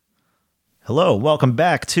Hello, welcome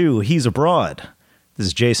back to He's Abroad. This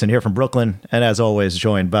is Jason here from Brooklyn, and as always,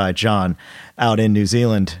 joined by John out in New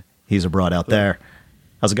Zealand. He's abroad out there.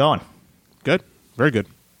 How's it going? Good. Very good.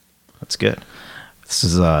 That's good. This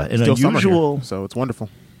is an Still summer unusual... here, so it's wonderful.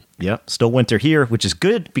 Yeah, still winter here, which is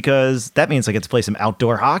good because that means I get to play some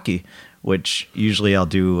outdoor hockey, which usually I'll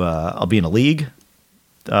do. I'll be in a league,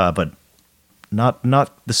 but not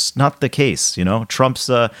the case. You know, Trump's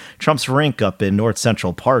rink up in North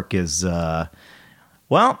Central Park is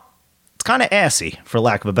well, it's kind of assy, for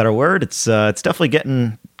lack of a better word. It's definitely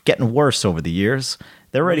getting worse over the years.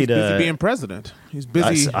 They're ready He's to busy being president. He's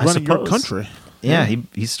busy running your country. Yeah,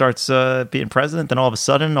 he starts being president, then all of a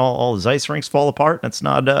sudden, all his ice rinks fall apart, and it's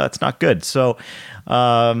not good. So,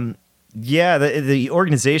 yeah, the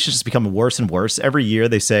organization is just becoming worse and worse. Every year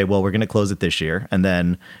they say, well, we're going to close it this year, and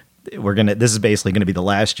then this is basically going to be the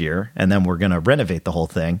last year, and then we're going to renovate the whole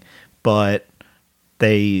thing. But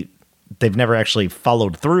they've never actually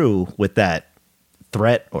followed through with that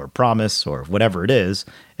threat or promise or whatever it is.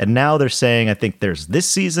 And now they're saying, I think there's this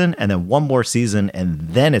season and then one more season and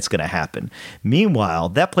then it's going to happen. Meanwhile,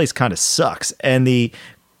 that place kind of sucks. And the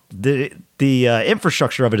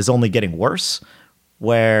infrastructure of it is only getting worse,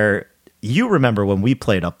 where you remember when we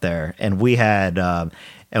played up there and we had,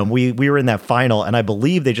 and we were in that final, and I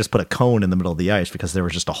believe they just put a cone in the middle of the ice because there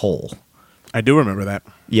was just a hole. I do remember that.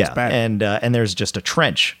 Yeah. And there's just a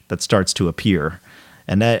trench that starts to appear.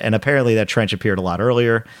 And apparently that trench appeared a lot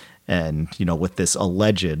earlier. And, you know, with this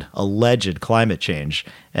alleged climate change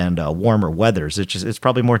and warmer weathers, it's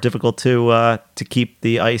probably more difficult to keep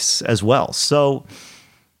the ice as well. So,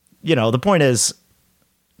 you know, the point is,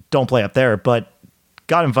 don't play up there. But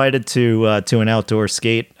got invited to an outdoor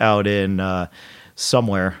skate out in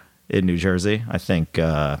somewhere in New Jersey. I think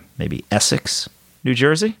maybe Essex, New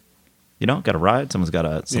Jersey. You know, got a ride. Someone's got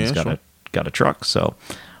a truck. So.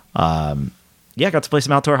 Yeah, got to play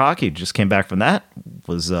some outdoor hockey. Just came back from that.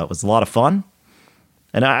 Was a lot of fun.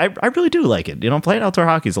 And I really do like it. You know, playing outdoor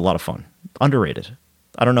hockey is a lot of fun. Underrated.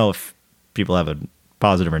 I don't know if people have a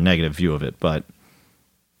positive or negative view of it, but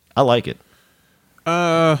I like it.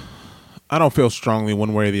 I don't feel strongly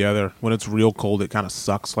one way or the other. When it's real cold, it kind of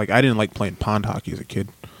sucks. Like, I didn't like playing pond hockey as a kid,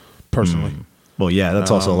 personally. Well, yeah, that's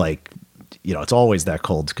also like, you know, it's always that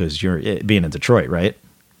cold because you're being in Detroit, right?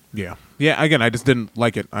 Yeah. Yeah, again, I just didn't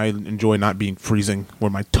like it. I enjoy not being freezing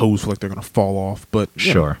where my toes feel like they're going to fall off, but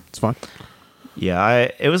yeah, sure, it's fine.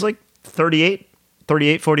 Yeah, it was like 40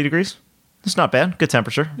 degrees. It's not bad. Good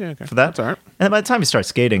temperature for that. That's all right. And by the time you start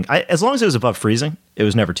skating, as long as it was above freezing, it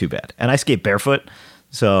was never too bad. And I skate barefoot,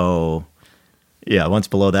 so yeah, once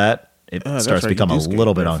below that, it starts to become a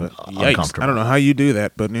little bit uncomfortable. I don't know how you do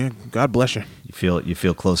that, but yeah, God bless you. You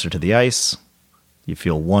feel closer to the ice. You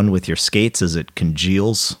feel one with your skates as it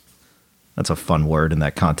congeals. That's a fun word in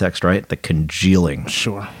that context, right? The congealing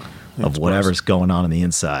of whatever's going on the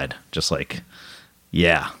inside. Just like,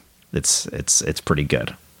 yeah, it's pretty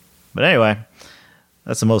good. But anyway,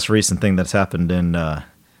 that's the most recent thing that's happened in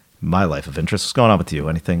my life of interest. What's going on with you?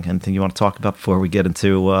 Anything you want to talk about before we get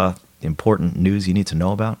into the important news you need to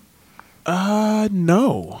know about?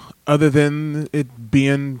 No. Other than it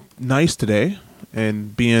being nice today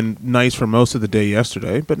and being nice for most of the day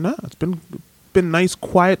yesterday. But no, it's been nice,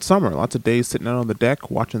 quiet summer. Lots of days sitting out on the deck,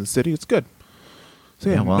 watching the city. It's good. So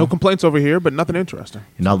yeah, no complaints over here, but nothing interesting.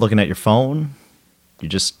 You're not looking at your phone. You're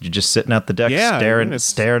just sitting at the deck, staring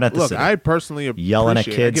at the city. I personally yelling at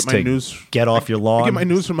kids get off your lawn. I get my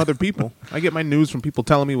news from other people. I get my news from people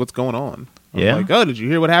telling me what's going on. I'm like, oh, did you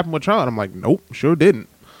hear what happened with Sean? I'm like, nope, sure didn't.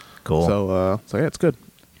 Cool. So yeah, it's good.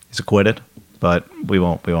 He's acquitted, but we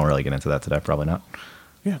won't really get into that today. Probably not.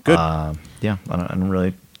 Yeah, good. Yeah, I don't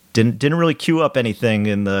really. Didn't really queue up anything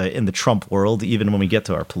in the Trump world, even when we get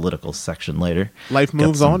to our political section later. Life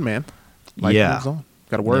moves on, man. Life moves on.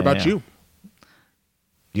 Got to worry about you.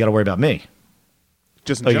 You got to worry about me.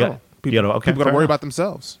 Just in general. People got to worry about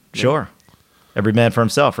themselves. Sure. Every man for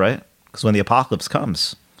himself, right? Because when the apocalypse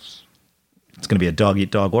comes, it's going to be a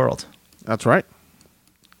dog-eat-dog world. That's right.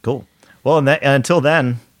 Cool. Well, and until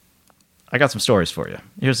then, I got some stories for you.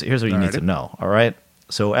 Here's what you need to know, all right?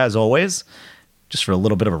 So as always, just for a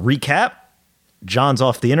little bit of a recap, John's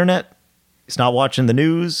off the internet. He's not watching the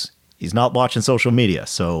news. He's not watching social media.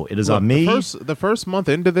 So it is on me. The first month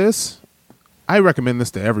into this, I recommend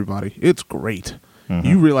this to everybody. It's great. Mm-hmm.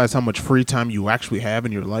 You realize how much free time you actually have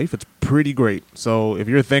in your life. It's pretty great. So if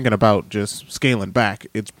you're thinking about just scaling back,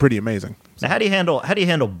 it's pretty amazing. Now, how do you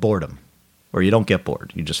handle boredom? Or you don't get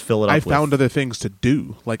bored. You just fill it up I found other things to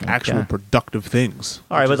do, like actual productive things.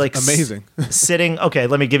 All right, but like amazing. Sitting, okay,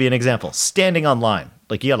 let me give you an example. Standing on line.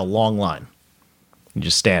 Like you got a long line. You're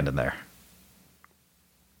just standing there.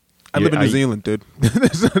 I live in New Zealand, dude.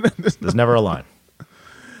 There's never a line.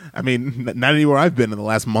 I mean, not anywhere I've been in the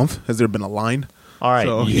last month has there been a line. All right,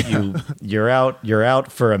 So, you're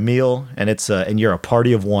out for a meal, and and you're a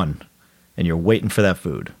party of one, and you're waiting for that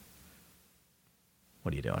food.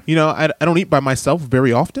 What are you doing? I don't eat by myself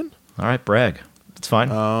very often. All right, brag. It's fine.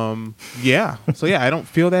 Yeah. So yeah, I don't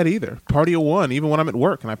feel that either. Party of one, even when I'm at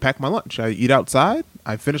work and I pack my lunch. I eat outside,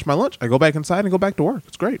 I finish my lunch, I go back inside and go back to work.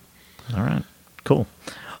 It's great. All right, cool.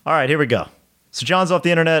 All right, here we go. So John's off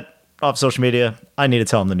the internet, off social media. I need to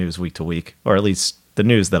tell him the news week to week, or at least the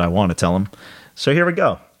news that I want to tell him. So here we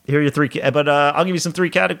go. Here are your three, but I'll give you some 3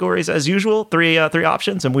 categories as usual, three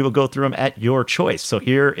options, and we will go through them at your choice. So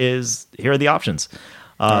here are the options.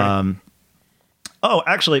 Right. Oh,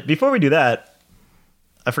 actually, before we do that,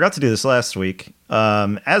 I forgot to do this last week.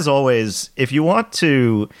 As always, if you want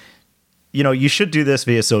to, you should do this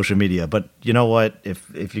via social media. But you know what?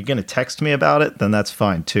 If you're gonna text me about it, then that's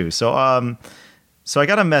fine too. So I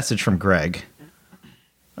got a message from Greg.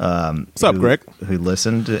 What's up, Greg? Who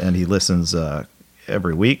listened, and he listens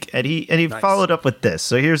every week, and he Nice. followed up with this.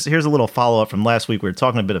 So here's a little follow up from last week. We were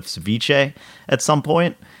talking a bit of ceviche at some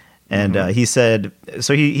point, and he said,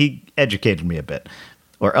 so he educated me a bit,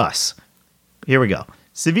 or us. Here we go.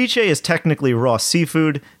 Ceviche is technically raw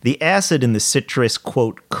seafood. The acid in the citrus,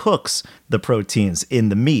 quote, cooks the proteins in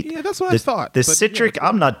the meat. Yeah, that's what I thought. The but citric, yeah.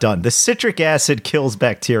 I'm not done. The citric acid kills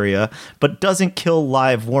bacteria, but doesn't kill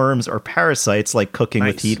live worms or parasites like cooking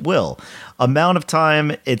with Nice. heat will. Amount of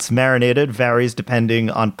time it's marinated varies depending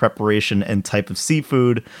on preparation and type of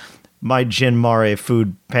seafood. My gin mare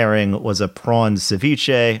food pairing was a prawn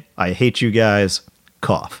ceviche. I hate you guys.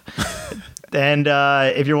 Cough. And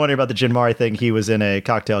if you're wondering about the gin mare thing, he was in a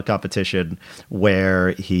cocktail competition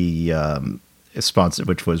where he is sponsored,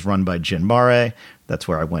 which was run by Gin Mare. That's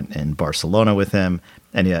where I went in Barcelona with him,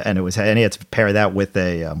 and he had to pair that with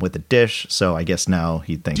a dish. So I guess now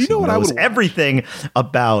he thinks Do you know he what I knows would watch? everything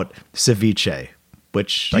about ceviche,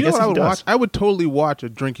 which Do you I guess know what I he would does. watch? I would totally watch a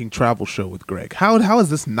drinking travel show with Greg. How has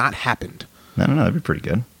this not happened? I don't know. That'd be pretty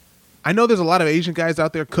good, I know there's a lot of Asian guys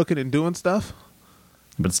out there cooking and doing stuff,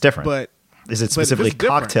 but it's different. but Is it but specifically it's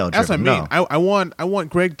different. cocktail That's what I driven? mean. No. I want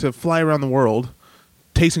Greg to fly around the world,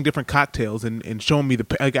 tasting different cocktails and showing me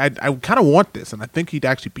I kind of want this, and I think he'd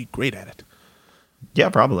actually be great at it. Yeah,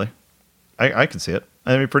 probably. I can see it.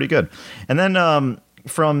 That'd be pretty good. And then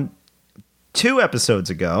from 2 episodes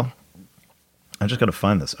ago, I just got to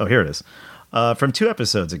find this. Oh, here it is. From 2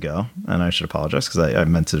 episodes ago, and I should apologize because I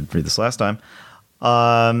meant to read this last time.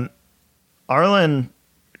 Arlen,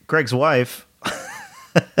 Greg's wife,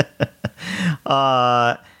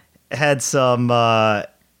 had some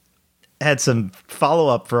follow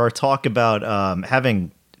up for our talk about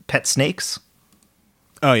having pet snakes.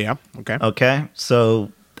 Oh yeah, okay. Okay,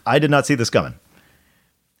 so I did not see this coming.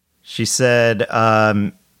 She said,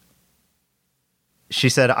 I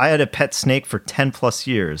had a pet snake for 10 plus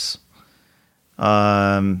years.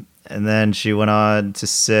 And then she went on to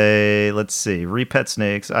say, let's see, re-pet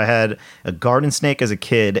snakes. I had a garden snake as a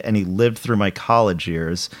kid, and he lived through my college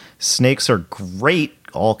years. Snakes are great,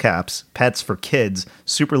 all caps, pets for kids,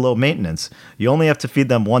 super low maintenance. You only have to feed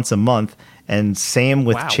them once a month. And same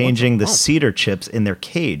with Wow, changing the once a month. cedar chips in their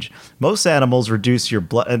cage. Most animals reduce your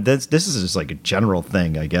blood. And this is just like a general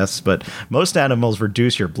thing, I guess. But most animals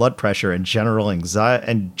reduce your blood pressure and general anxiety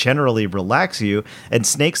and generally relax you. And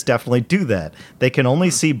snakes definitely do that. They can only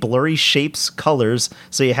see blurry shapes, colors,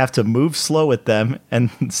 so you have to move slow with them and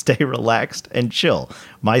stay relaxed and chill.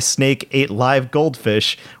 My snake ate live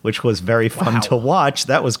goldfish, which was very fun Wow. to watch.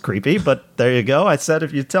 That was creepy, but there you go. I said,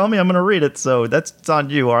 if you tell me, I'm going to read it. So it's on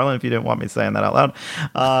you, Arlen, if you didn't want me saying that out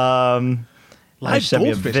loud. She sent me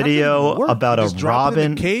a goldfish, how does that video even work? about You a just drop it in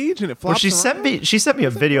robin. the cage and it Well, flops she sent around? me a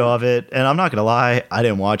video of it, and I'm not going to lie, I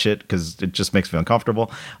didn't watch it because it just makes me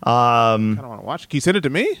uncomfortable. I don't want to watch it. Can you send it to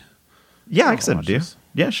me? Yeah, I wanna can send it watch to you. this.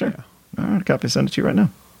 Yeah, sure. All right, copy, send it to you right now.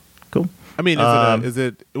 Cool. I mean,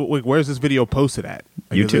 where's this video posted at?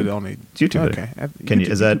 Like, is YouTube. it on a- It's YouTube Okay. video. Can you?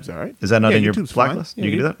 YouTube's all right. Is that not Yeah, in your YouTube's blacklist? fine. You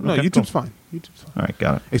Yeah, can do that. No, Okay, YouTube's cool. fine. YouTube's fine. All right,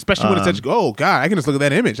 got it. Especially when it says, "Oh God, I can just look at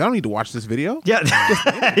that image. I don't need to watch this video." Yeah,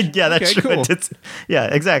 yeah, that's Okay, true. cool. Yeah,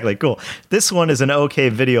 exactly. Cool. This one is an okay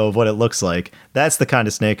video of what it looks like. That's the kind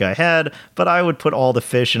of snake I had, but I would put all the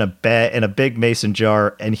fish in a big mason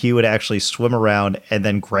jar, and he would actually swim around and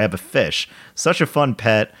then grab a fish. Such a fun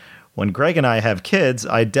pet. When Greg and I have kids,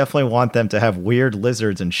 I definitely want them to have weird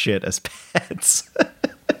lizards and shit as pets.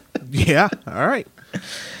 Yeah. All right.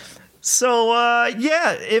 So,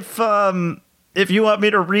 yeah, if you want me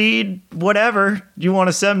to read whatever, you want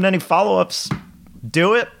to send any follow-ups,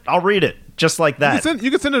 do it. I'll read it just like that. You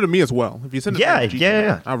can send it to me as well. If you send it Yeah, to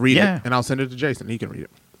yeah. I'll read Yeah. it and I'll send it to Jason. He can read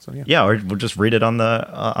it. So yeah. Yeah, or we'll just read it on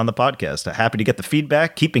the podcast. Happy to get the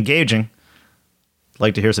feedback. Keep engaging.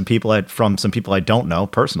 Like to hear from some people I don't know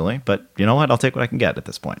personally, but you know what? I'll take what I can get at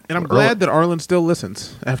this point. And I'm glad that Arlen still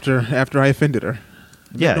listens after I offended her.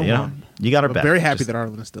 Yeah, you got her back. I'm very happy that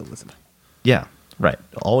Arlen is still listening. Yeah, right.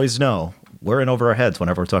 Always know we're in over our heads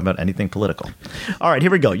whenever we're talking about anything political. All right, here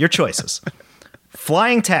we go. Your choices: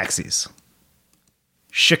 flying taxis,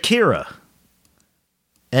 Shakira,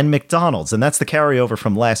 and McDonald's. And that's the carryover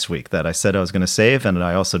from last week that I said I was going to save, and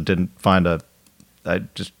I also didn't find it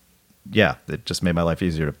just made my life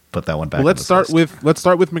easier to put that one back. Well, let's start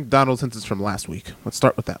with McDonald's since it's from last week. Let's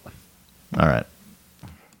start with that one. All right.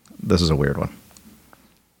 This is a weird one.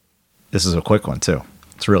 This is a quick one too.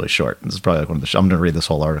 It's really short. This is probably like one of the. I'm going to read this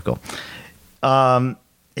whole article.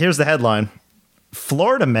 Here's the headline: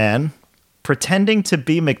 Florida man pretending to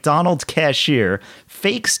be McDonald's cashier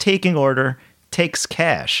fakes taking order, takes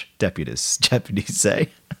cash. Deputies say.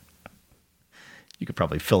 You could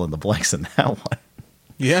probably fill in the blanks in that one.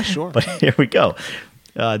 Yeah, sure. But here we go.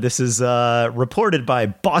 This is reported by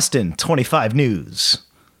Boston 25 News.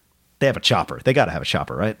 They have a chopper. They got to have a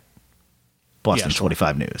chopper, right? Boston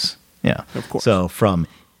 25 News. Yeah. Of course. So from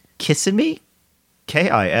Kissimmee,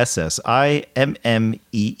 Kissimmee.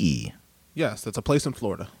 Yes, that's a place in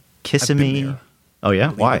Florida. Kissimmee. Oh,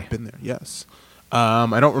 yeah? Why? I've been there, yes.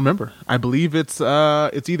 I don't remember. I believe it's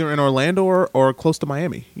either in Orlando or close to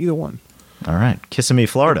Miami. Either one. All right. Kissimmee,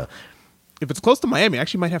 Florida. If it's close to Miami, I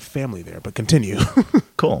actually might have family there, but continue.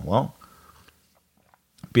 Cool. Well,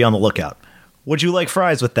 be on the lookout. Would you like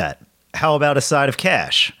fries with that? How about a side of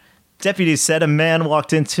cash? Deputies said a man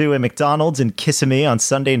walked into a McDonald's in Kissimmee on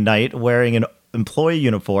Sunday night wearing an employee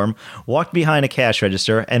uniform, walked behind a cash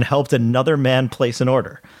register, and helped another man place an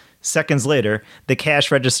order. Seconds later, the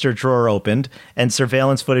cash register drawer opened, and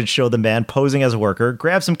surveillance footage showed the man posing as a worker,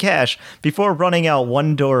 grabbed some cash before running out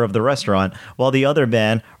one door of the restaurant, while the other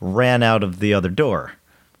man ran out of the other door.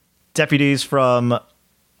 Deputies from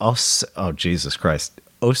Jesus Christ,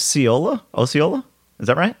 Osceola? Is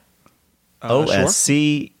that right?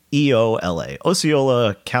 Osceola.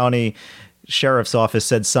 Osceola County Sheriff's Office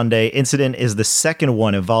said Sunday incident is the second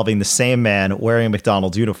one involving the same man wearing a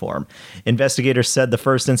McDonald's uniform. Investigators said the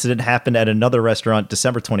first incident happened at another restaurant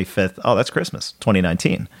December 25th. Oh, that's Christmas,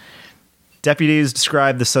 2019. Deputies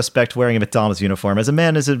described the suspect wearing a McDonald's uniform as a man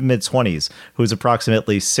in his mid-20s who is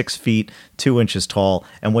approximately 6 feet 2 inches tall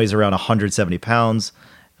and weighs around 170 pounds.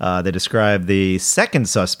 They described the second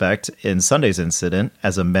suspect in Sunday's incident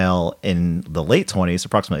as a male in the late 20s,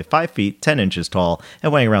 approximately 5 feet, 10 inches tall,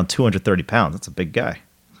 and weighing around 230 pounds. That's a big guy.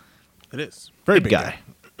 It is. Very big guy.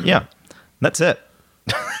 Yeah. That's it.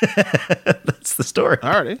 That's the story.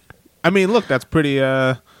 All right. I mean, look, that's pretty,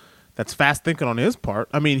 that's fast thinking on his part.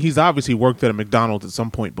 I mean, he's obviously worked at a McDonald's at some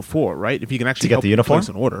point before, right? If he can actually get the uniform, place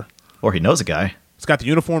an order. Or he knows a guy. He's got the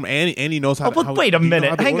uniform and he knows how to. Wait a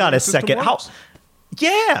minute. Hang on a second.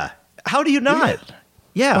 Yeah. How do you not?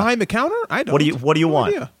 Yeah. Behind the counter? I don't. What do you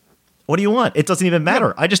want? Idea. What do you want? It doesn't even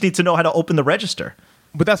matter. I just need to know how to open the register.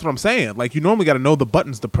 But that's what I'm saying. Like, you normally got to know the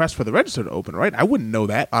buttons to press for the register to open, right? I wouldn't know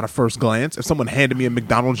that on a first glance. If someone handed me a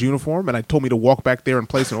McDonald's uniform and I told me to walk back there and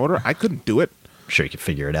place an order, I couldn't do it. I'm sure you can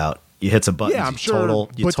figure it out. You hit some buttons. Yeah, I'm sure.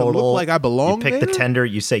 You total. To look like I belong You pick there? the tender.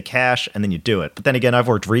 You say cash, and then you do it. But then again, I've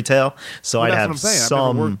worked retail, so I'd have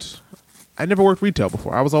some. I never worked retail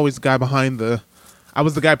before. I was always the guy behind the. I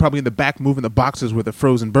was the guy probably in the back moving the boxes where the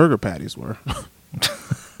frozen burger patties were.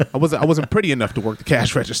 I wasn't pretty enough to work the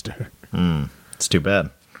cash register. It's too bad.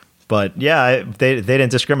 But yeah, they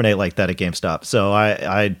didn't discriminate like that at GameStop. So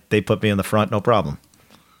they put me in the front, no problem.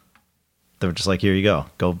 They were just like, here you go.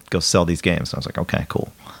 Go sell these games. And I was like, okay,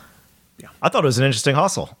 cool. Yeah. I thought it was an interesting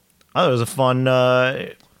hustle. I thought it was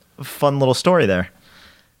a fun little story there.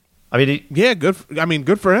 I mean, yeah, good.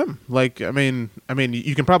 Good for him. Like, I mean,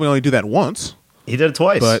 you can probably only do that once. He did it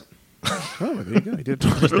twice. But there you go. He did it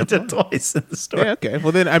twice. He did it twice in the story. Yeah, okay.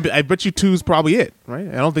 Well, then I bet you two's probably it, right?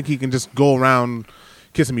 I don't think he can just go around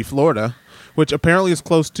Kissimmee, Florida, which apparently is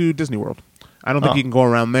close to Disney World. I don't think he can go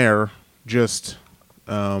around there just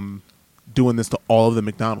doing this to all of the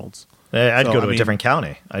McDonald's. I'd go to a different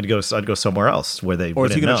county. I'd go somewhere else where they. Or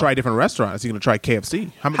is he going to try a different restaurant? Is he going to try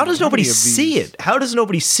KFC? How does nobody see it? How does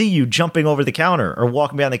nobody see you jumping over the counter or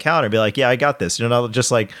walking behind the counter and be like, "Yeah, I got this." You know, just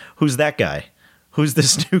like, who's that guy? Who's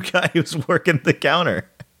this new guy who's working the counter?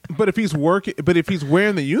 But if he's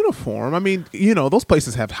wearing the uniform, I mean, those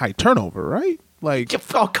places have high turnover, right? Like,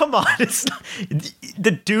 oh, come on!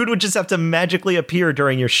 The dude would just have to magically appear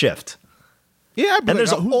during your shift. Yeah, and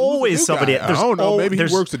there's always somebody. I don't know. Maybe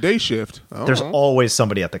he works a day shift. There's always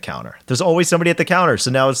somebody at the counter.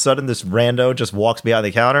 So now all of a sudden, this rando just walks behind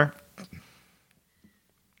the counter.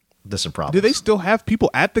 This is problems. Do they still have people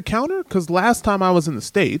at the counter? Because last time I was in the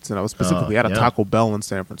States, and I was specifically at a Taco Bell in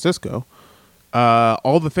San Francisco,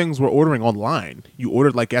 all the things we're ordering online. You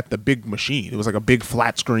ordered like at the big machine. It was like a big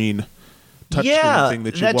flat screen touch screen thing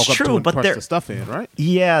that you walk up to and press the stuff in, right?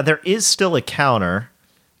 Yeah, there is still a counter,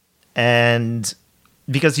 and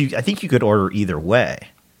because I think you could order either way.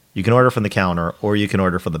 You can order from the counter, or you can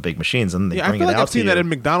order from the big machines, and they bring it out to you. I feel like I've seen that in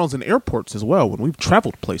McDonald's and airports as well. When we've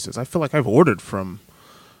traveled places, I feel like I've ordered from.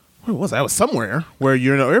 Where was I? I was somewhere where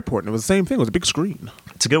you're in an airport, and it was the same thing. It was a big screen.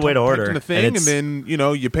 It's a good way to order. The thing, and then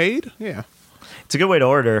you paid. Yeah, it's a good way to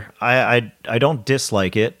order. I don't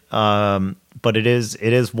dislike it, but it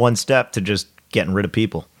is one step to just getting rid of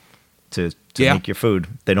people to make your food.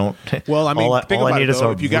 They don't. Well, I mean, all I need is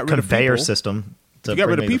a conveyor system. If you got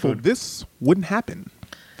rid of people, this wouldn't happen.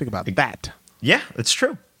 Think about that. Yeah, it's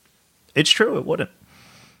true. It's true. It wouldn't.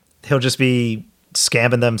 He'll just be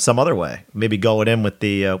scamming them some other way. Maybe going in with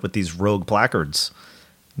these rogue placards,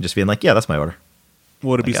 and just being like, "Yeah, that's my order."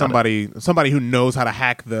 Would it be somebody who knows how to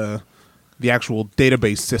hack the actual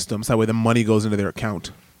database system, so that way the money goes into their account?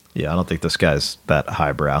 Yeah, I don't think this guy's that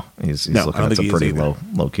highbrow. He's looking at some pretty low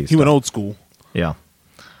key stuff. He went old school. Yeah.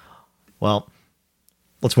 Well,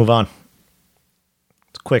 let's move on.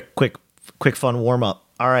 Quick fun warm up.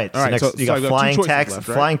 All right. So next you got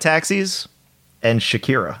flying taxis and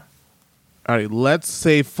Shakira. All right, let's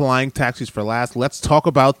save flying taxis for last. Let's talk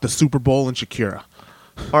about the Super Bowl and Shakira.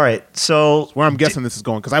 All right, so that's where I'm guessing this is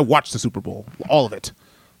going, because I watched the Super Bowl, all of it.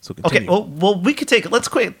 So continue. Okay, well, we could take let's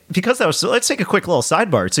take a quick little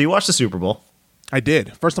sidebar. So you watched the Super Bowl? I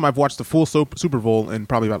did. First time I've watched the full Super Bowl in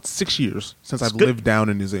probably about 6 years since I've lived down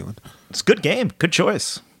in New Zealand. It's a good game. Good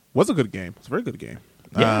choice. Was a good game. It's a very good game.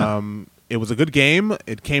 Yeah. It was a good game.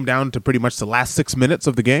 It came down to pretty much the last 6 minutes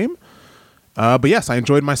of the game. But yes, I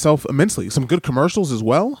enjoyed myself immensely. Some good commercials as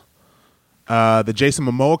well. The Jason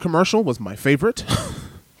Momoa commercial was my favorite.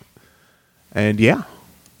 And yeah.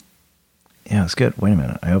 Yeah, it's good. Wait a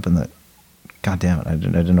minute. I opened that. God damn it. I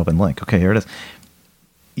didn't open the link. Okay, here it is.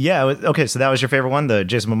 Yeah. Okay, so that was your favorite one, the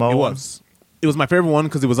Jason Momoa one? It was my favorite one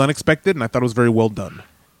because it was unexpected, and I thought it was very well done.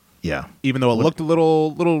 Yeah. Even though it looked a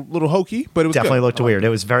little hokey, but it was definitely good. Looked weird. It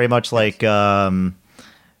was very much like it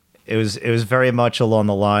was very much along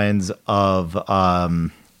the lines of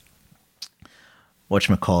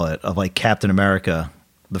whatchamacallit, of like Captain America,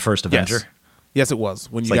 the first Avenger. Yes, it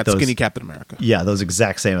was. When you got skinny Captain America. Yeah, those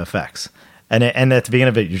exact same effects. And at the beginning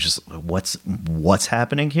of it, you're just, what's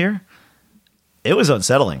happening here? It was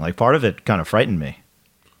unsettling. Like, part of it kind of frightened me.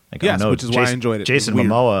 Like, yes, which is why I enjoyed it. Jason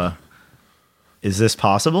Momoa, is this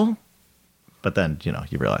possible? But then, you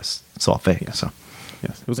realize it's all fake. Yeah. So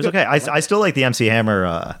yes, it was okay. I still like the MC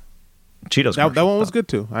Hammer Cheetos. That one was good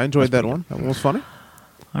too. I enjoyed that one. That one was funny.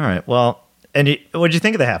 All right. Well, and what did you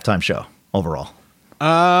think of the halftime show overall?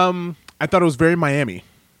 I thought it was very Miami.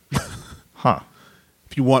 Huh.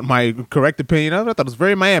 If you want my correct opinion of it, I thought it was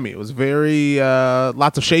very Miami. It was very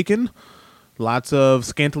lots of shaking, lots of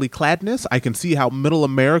scantily cladness. I can see how Middle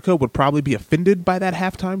America would probably be offended by that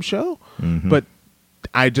halftime show, but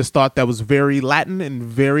I just thought that was very Latin and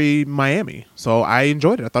very Miami. So I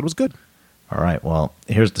enjoyed it. I thought it was good. All right. Well,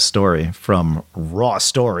 here's the story from Raw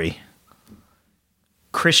Story.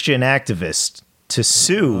 Christian activist to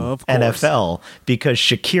sue NFL because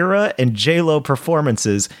Shakira and J-Lo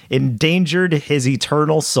performances endangered his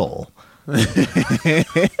eternal soul. All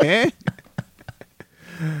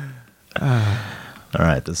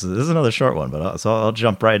right, this is another short one, but I'll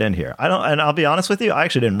jump right in here. And I'll be honest with you, I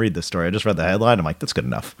actually didn't read this story. I just read the headline. I'm like, that's good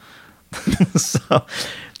enough.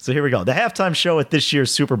 So here we go. The halftime show at this year's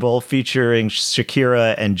Super Bowl, featuring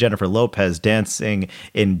Shakira and Jennifer Lopez dancing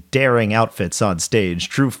in daring outfits on stage,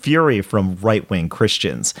 drew fury from right-wing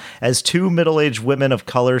Christians, as two middle-aged women of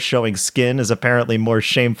color showing skin is apparently more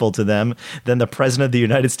shameful to them than the president of the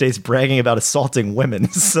United States bragging about assaulting women.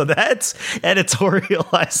 So that's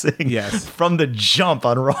editorializing from the jump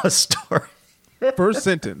on Raw Story. First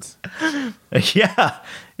sentence.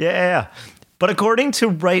 Yeah. But according to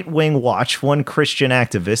Right Wing Watch, one Christian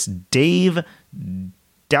activist, Dave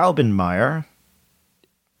Daubenmire,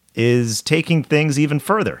 is taking things even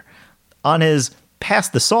further. On his Pass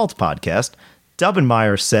the Salt podcast,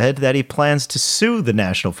 Daubenmire said that he plans to sue the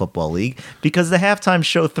National Football League because the halftime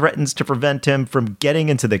show threatens to prevent him from getting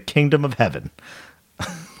into the kingdom of heaven.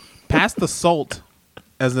 Pass the Salt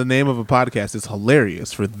as the name of a podcast is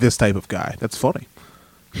hilarious for this type of guy. That's funny.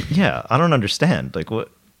 Yeah, I don't understand. Like,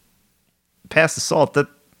 what? Pass the salt. That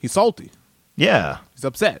he's salty. Yeah, he's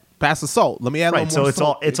upset. Pass the salt. Let me add a little more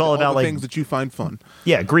salt. It's all about like things that you find fun.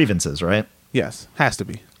 Yeah, grievances, right? Yes, has to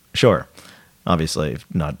be. Sure. Obviously,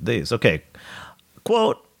 not these. Okay.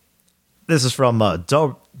 Quote. This is from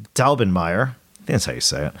Daubenmeier, I think that's how you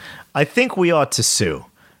say it, I think we ought to sue.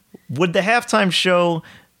 Would the halftime show,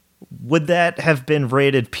 would that have been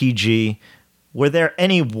rated PG? Were there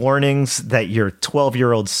any warnings that your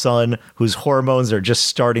 12-year-old son, whose hormones are just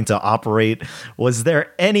starting to operate, was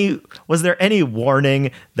there any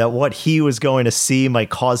warning that what he was going to see might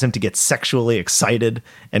cause him to get sexually excited?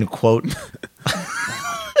 End quote.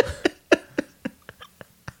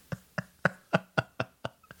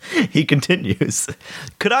 He continues,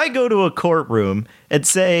 could I go to a courtroom and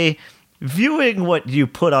say, viewing what you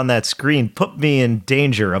put on that screen put me in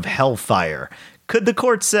danger of hellfire? Could the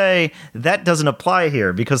court say that doesn't apply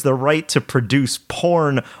here because the right to produce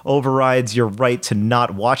porn overrides your right to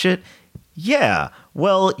not watch it? Yeah,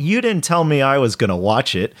 well, you didn't tell me I was going to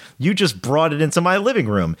watch it. You just brought it into my living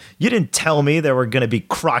room. You didn't tell me there were going to be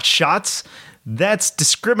crotch shots. That's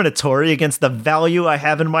discriminatory against the value I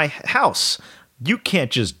have in my house. You can't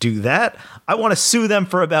just do that. I want to sue them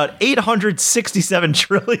for about $867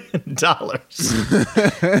 trillion.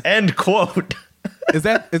 End quote. Is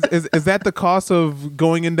that the cost of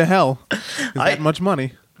going into hell? Is that much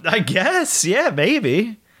money? I guess, yeah,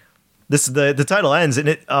 maybe. This the title ends and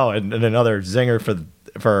and another zinger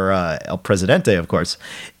for El Presidente, of course.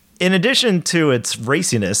 In addition to its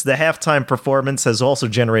raciness, the halftime performance has also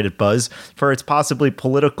generated buzz for its possibly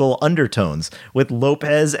political undertones, with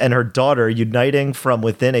Lopez and her daughter uniting from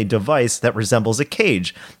within a device that resembles a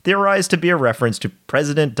cage, theorized to be a reference to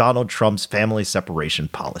President Donald Trump's family separation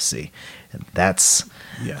policy. And that's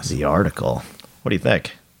the article. What do you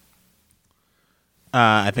think?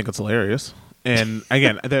 I think it's hilarious. And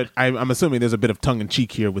again, I'm assuming there's a bit of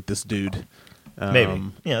tongue-in-cheek here with this dude. Maybe.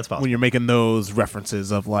 Yeah, that's possible. When you're making those references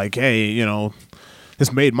of like, hey,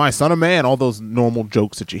 this made my son a man, all those normal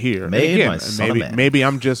jokes that you hear. My son a man. Maybe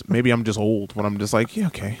I'm just old when I'm just like, yeah,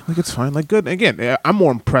 okay, like it's fine, like good. Again, I'm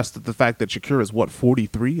more impressed at the fact that Shakira's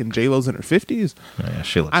 43 and J-Lo's in her 50s. Oh, yeah,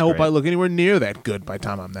 she looks I hope great. I look anywhere near that good by the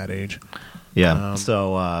time I'm that age. Yeah.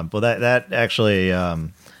 Well, that actually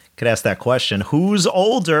could ask that question: who's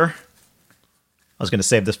older? I was going to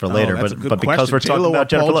save this for later, but because we're talking about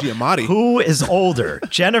Jennifer Lopez, who is older,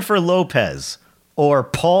 Jennifer Lopez or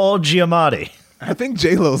Paul Giamatti? I think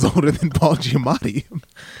J-Lo's older than Paul Giamatti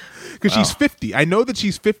because she's 50. I know that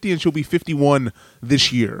she's 50 and she'll be 51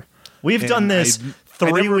 this year. We've done this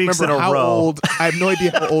 3 weeks in a row. I have no idea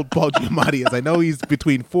how old Paul Giamatti is. I know he's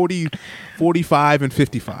between 40, 45, and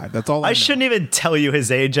 55. That's all I know. Shouldn't even tell you his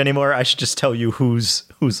age anymore. I should just tell you who's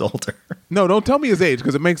older. No, don't tell me his age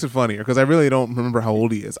because it makes it funnier because I really don't remember how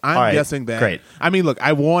old he is. I'm guessing that. Great. I mean, look,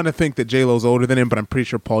 I want to think that J-Lo's older than him, but I'm pretty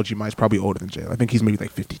sure Paul Giamatti's probably older than J-Lo. I think he's maybe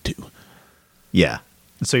like 52. Yeah.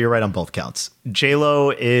 So you're right on both counts.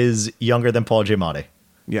 J-Lo is younger than Paul Giamatti.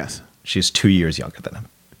 Yes. She's 2 years younger than him.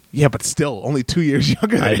 Yeah, but still, only 2 years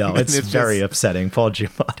younger than him. I know, it's very upsetting. Paul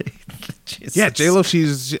Giamatti. Yeah, J-Lo,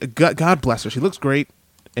 she's, God bless her. She looks great.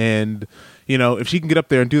 And, if she can get up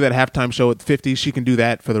there and do that halftime show at 50, she can do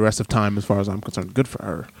that for the rest of time as far as I'm concerned. Good for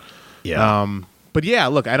her. Yeah. But yeah,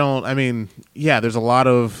 look, there's a lot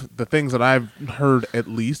of the things that I've heard at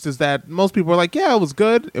least is that most people are like, yeah, it was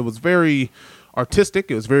good. It was very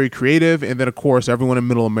artistic. It was very creative. And then, of course, everyone in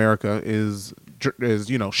Middle America is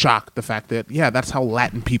shocked the fact that, yeah, that's how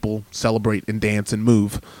Latin people celebrate and dance and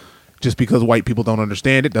move. Just because white people don't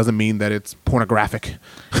understand it doesn't mean that it's pornographic.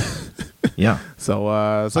 Yeah.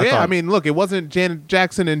 Look, it wasn't Janet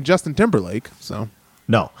Jackson and Justin Timberlake, so.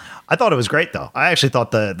 No. I thought it was great, though. I actually thought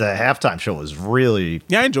the halftime show was really...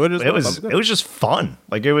 Yeah, I enjoyed it. It was just fun.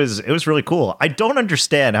 Like, it was really cool. I don't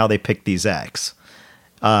understand how they picked these acts.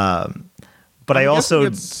 But I also...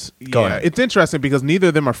 Go ahead. It's interesting because neither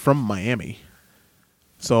of them are from Miami.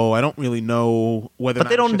 So I don't really know whether. But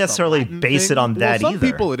they don't necessarily base it on that either. Some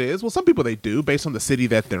people it is. Well, some people they do based on the city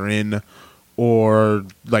that they're in, or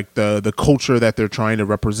like the culture that they're trying to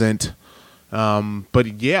represent. But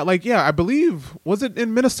I believe was it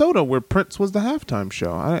in Minnesota where Prince was the halftime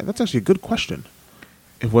show? That's actually a good question.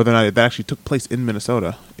 If whether or not that actually took place in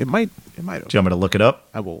Minnesota, it might. Do you want me to look it up?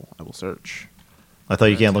 I will search. I thought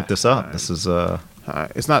you can't look this up. This is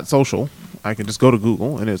it's not social. I can just go to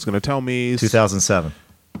Google and it's going to tell me 2007.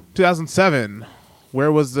 2007.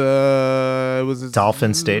 Where was it was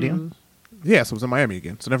Dolphin Stadium? Yes, it was in Miami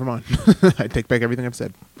again. So never mind. I take back everything I've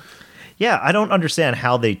said. Yeah, I don't understand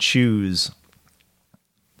how they choose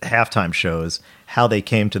halftime shows, how they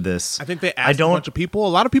came to this. I think they asked a bunch of people. A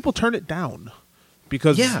lot of people turn it down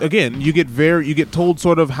because again, you get told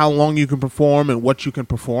sort of how long you can perform and what you can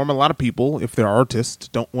perform. A lot of people, if they're artists,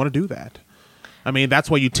 don't want to do that. I mean, that's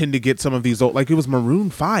why you tend to get some of these old, like it was Maroon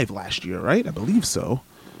 5 last year, right? I believe so.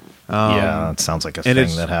 Yeah, it sounds like a and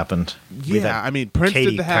thing that happened. We Yeah, had I mean, Prince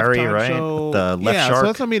Katy did the Perry, halftime right? show. The Left yeah, Shark. so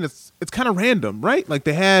that's, I mean, it's kind of random, right? Like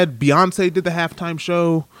they had Beyonce did the halftime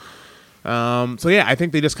show. So yeah, I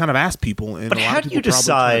think they just kind of asked people, and But a lot how of do people you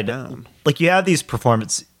decide? probably turned it down. Like you have these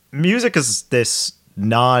performance. Music is this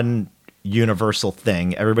non-universal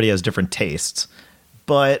thing. Everybody has different tastes,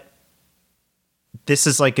 but this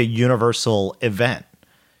is like a universal event.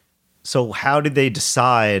 So how did they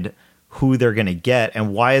decide who they're going to get,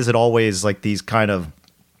 and why is it always like these kind of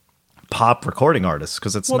pop recording artists?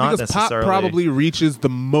 Because it's not because necessarily pop probably reaches the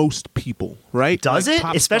most people, right? Does it?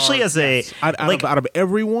 pop Especially stars, as a- yes. out, like- out of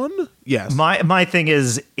everyone, yes. My thing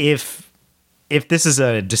is if this is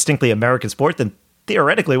a distinctly American sport, then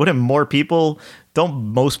theoretically, wouldn't more people? Don't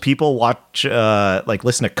most people watch like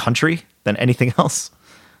listen to country than anything else?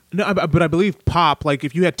 No, but I believe pop. Like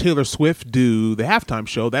if you had Taylor Swift do the halftime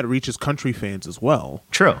show, that reaches country fans as well.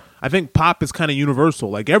 True. I think pop is kind of universal.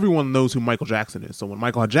 Like everyone knows who Michael Jackson is. So when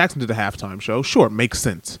Michael Jackson did the halftime show, sure, it makes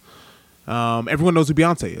sense. Everyone knows who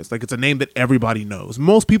Beyonce is. Like it's a name that everybody knows.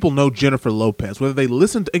 Most people know Jennifer Lopez, whether they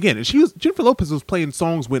listened again. And Jennifer Lopez was playing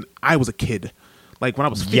songs when I was a kid, like when I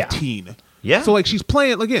was 15. Yeah. So like she's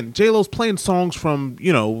playing again. J-Lo's playing songs from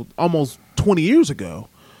almost 20 years ago.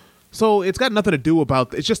 So it's got nothing to do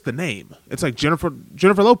about. It's just the name. It's like Jennifer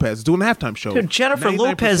Lopez doing the halftime show. Dude, Jennifer 99%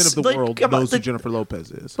 Lopez, of the like, world come on, knows who like- Jennifer Lopez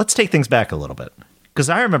is. Let's take things back a little bit. Because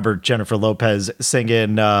I remember Jennifer Lopez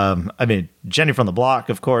singing, Jenny from the Block,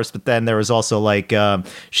 of course, but then there was also like,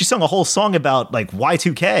 she sung a whole song about like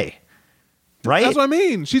Y2K, right? That's what I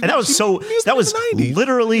mean. And that was that was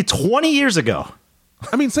literally 20 years ago.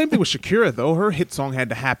 I mean, same thing with Shakira, though. Her hit song had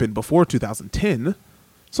to happen before 2010.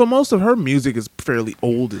 So most of her music is fairly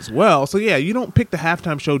old as well. So yeah, you don't pick the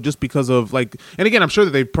halftime show just because of like, and again, I'm sure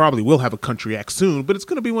that they probably will have a country act soon, but it's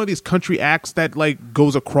going to be one of these country acts that like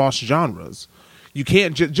goes across genres. You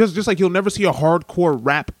can't just like you'll never see a hardcore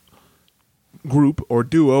rap group or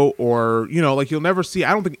duo or, like you'll never see,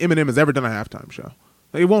 I don't think Eminem has ever done a halftime show.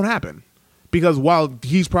 Like, it won't happen. Because while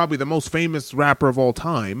he's probably the most famous rapper of all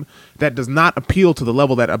time, that does not appeal to the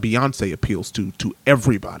level that a Beyonce appeals to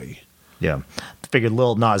everybody. Yeah. I figured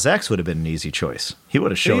Lil Nas X would have been an easy choice. He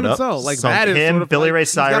would have showed Even up. so, like sung that is him, sort of Billy like, Ray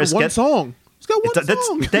Cyrus. He's got one song. He's got one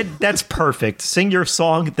song. That's perfect. Sing your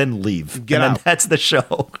song, then leave. Get and out. then that's the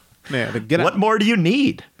show. Yeah, get What out. more do you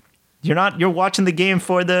need? You're watching the game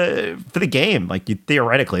for the game. Like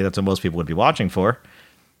theoretically, that's what most people would be watching for.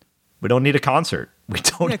 We don't need a concert. We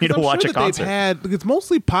don't need to watch a concert. It's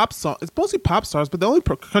mostly pop song. It's mostly pop stars, but the only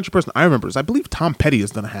country person I remember is I believe Tom Petty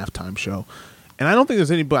has done a halftime show, and I don't think there's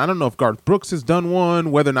anybody. I don't know if Garth Brooks has done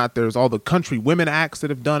one. Whether or not there's all the country women acts that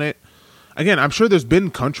have done it. Again, I'm sure there's been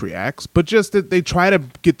country acts, but just that they try to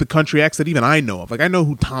get the country acts that even I know of. Like I know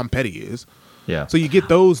who Tom Petty is. Yeah. So you get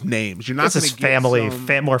those names. You're not This going is to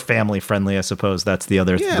get more family friendly, I suppose. That's the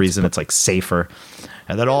other Yeah, reason it's like safer.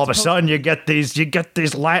 And then all of a sudden you get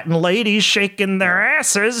these Latin ladies shaking their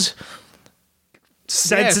asses,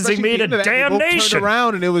 sentencing me to damnation. Turned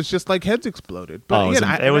around and it was just like heads exploded. But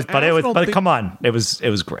come on, it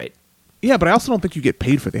was great. Yeah, but I also don't think you get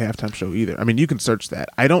paid for the halftime show either. I mean, you can search that.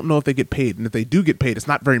 I don't know if they get paid, and if they do get paid, it's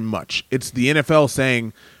not very much. It's the NFL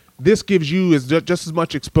saying this gives you just as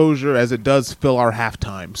much exposure as it does fill our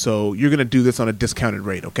halftime. So you're going to do this on a discounted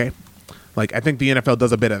rate, okay? Like I think the NFL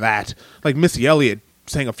does a bit of that. Like Missy Elliott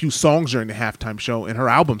sang a few songs during the halftime show, and her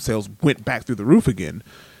album sales went back through the roof again.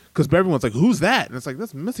 Because everyone's like, "Who's that?" And it's like,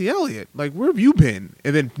 "That's Missy Elliott." Like, where have you been?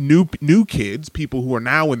 And then new kids, people who are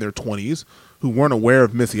now in their 20s, who weren't aware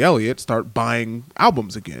of Missy Elliott, start buying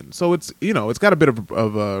albums again. So it's it's got a bit of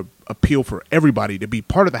a appeal for everybody to be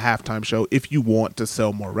part of the halftime show if you want to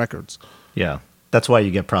sell more records. Yeah, that's why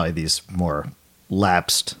you get probably these more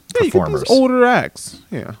lapsed Yeah, you get performers. these older acts.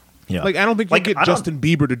 Yeah. Yeah. Like I don't think you get I don't- Justin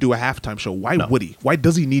Bieber to do a halftime show. Why would he? Why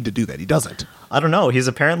does he need to do that? He doesn't. I don't know. He's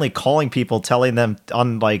apparently calling people, telling them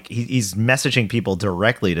on like he's messaging people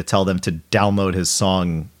directly to tell them to download his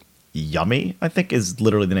song "Yummy." I think is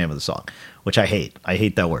literally the name of the song, which I hate. I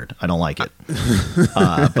hate that word. I don't like it.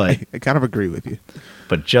 But I kind of agree with you.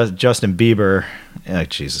 but Justin Bieber,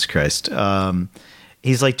 Jesus Christ,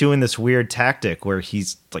 he's like doing this weird tactic where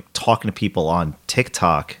he's like talking to people on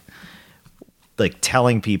TikTok, like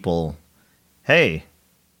telling people, "Hey,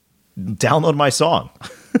 download my song."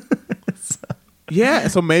 Yeah,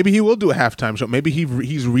 so maybe he will do a halftime show. Maybe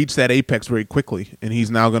he's reached that apex very quickly, and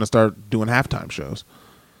he's now going to start doing halftime shows.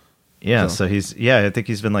 Yeah, so I think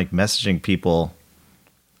he's been like messaging people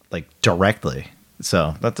like directly.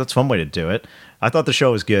 So that's one way to do it. I thought the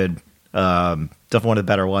show was good. Definitely one of the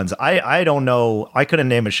better ones. I don't know. I couldn't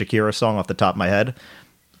name a Shakira song off the top of my head,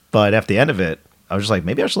 but at the end of it, I was just like,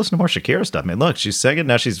 maybe I should listen to more Shakira stuff. I mean, look, she's singing,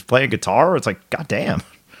 now she's playing guitar. It's like, goddamn.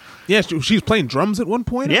 Yeah, she was playing drums at one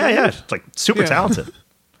point. Yeah. It's like super talented.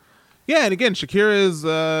 Yeah, and again, Shakira is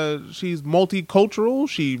she's multicultural.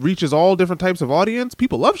 She reaches all different types of audience.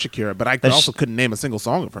 People love Shakira, but I also couldn't name a single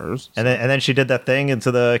song of hers. So. And then she did that thing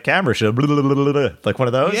into the camera. She did blah, blah, blah, blah, like one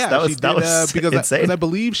of those. Yeah, that was because insane. I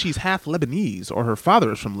believe she's half Lebanese, or her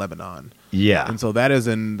father is from Lebanon. Yeah, and so that is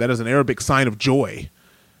an Arabic sign of joy,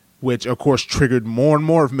 which of course triggered more and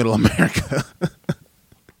more of Middle America.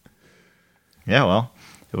 Yeah, well.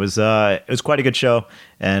 It was quite a good show,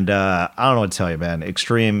 and I don't know what to tell you, man.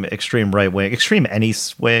 Extreme right wing, extreme any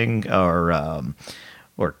swing or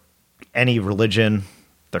any religion.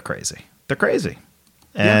 They're crazy.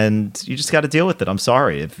 And you just got to deal with it. I'm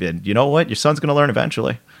sorry. You know what, your son's going to learn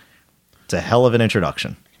eventually. It's a hell of an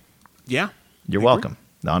introduction. Yeah, you're welcome.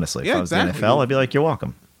 Honestly, if I was exactly. the NFL, I'd be like, you're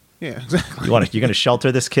welcome. Yeah, exactly. You're going to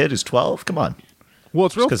shelter this kid who's 12? Come on. Well,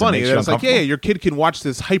 it's real funny. It's like, yeah, your kid can watch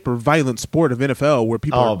this hyper-violent sport of NFL where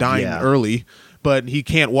people are dying early, but he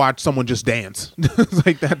can't watch someone just dance. It's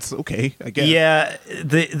like, that's okay, I guess. Yeah,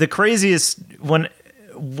 the craziest, when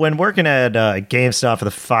working at GameStop for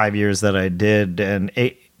the 5 years that I did, and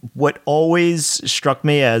what always struck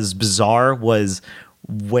me as bizarre was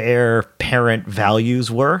where parent values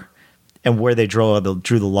were and where they drew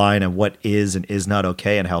the line of what is and is not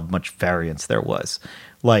okay and how much variance there was.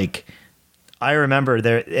 Like, I remember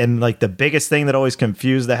there, and like the biggest thing that always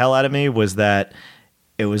confused the hell out of me was that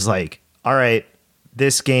it was like, all right,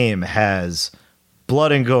 this game has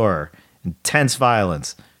blood and gore, intense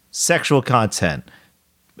violence, sexual content,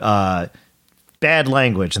 bad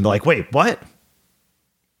language. And they're like, wait, what?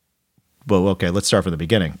 Well, okay, let's start from the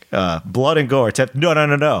beginning. Blood and gore.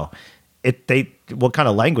 No. What kind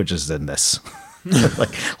of language is in this?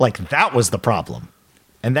 like that was the problem.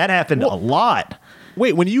 And that happened a lot.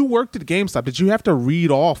 Wait, when you worked at GameStop, did you have to read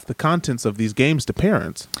off the contents of these games to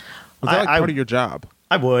parents? Was that part of your job?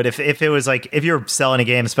 I would. If it was like, if you're selling a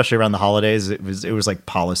game, especially around the holidays, it was like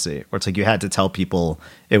policy, where it's like you had to tell people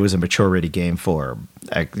it was a maturity game for,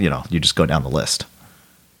 you just go down the list.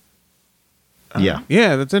 Yeah.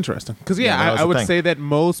 Yeah, that's interesting. Because, I would thing. say that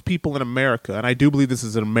most people in America, and I do believe this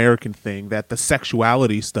is an American thing, that the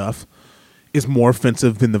sexuality stuff is more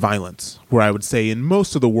offensive than the violence. Where I would say in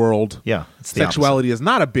most of the world, sexuality is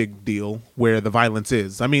not a big deal where the violence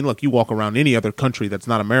is. I mean, look, you walk around any other country that's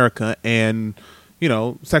not America, and,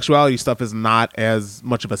 sexuality stuff is not as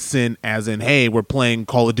much of a sin as in, hey, we're playing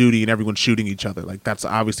Call of Duty and everyone's shooting each other. Like, that's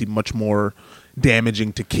obviously much more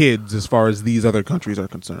damaging to kids as far as these other countries are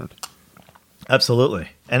concerned. Absolutely.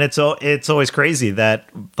 And it's always crazy that,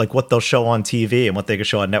 like, what they'll show on TV and what they can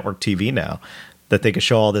show on network TV now, that they can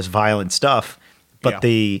show all this violent stuff, but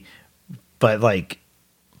like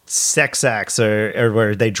sex acts are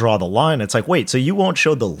where they draw the line. It's like, wait, so you won't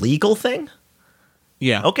show the legal thing?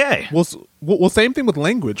 Yeah. Okay. Well, same thing with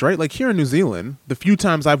language, right? Like here in New Zealand, the few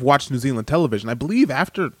times I've watched New Zealand television, I believe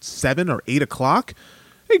after 7 or 8 o'clock,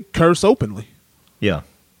 they curse openly. Yeah.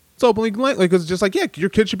 It's openly, like, it's just like, yeah, your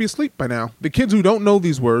kid should be asleep by now. The kids who don't know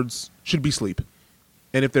these words should be asleep.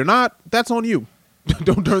 And if they're not, that's on you.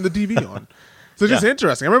 Don't turn the TV on. So it's just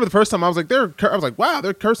interesting. I remember the first time I was like, wow,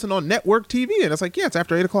 they're cursing on network TV. And it's like, yeah, it's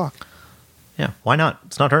after 8 o'clock. Yeah. Why not?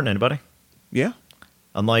 It's not hurting anybody. Yeah.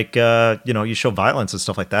 Unlike, you show violence and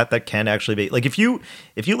stuff like that, that can actually be, like, if you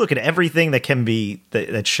look at everything that can be,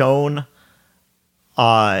 that's shown,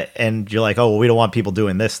 and you're like, oh, well, we don't want people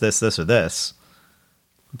doing this, or this.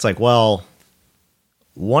 It's like, well,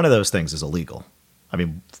 one of those things is illegal. I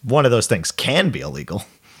mean, one of those things can be illegal,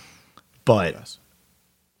 but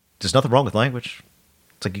there's nothing wrong with language.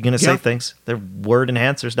 It's like, you're going to say things. They're word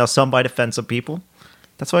enhancers. Now, some might offend some people.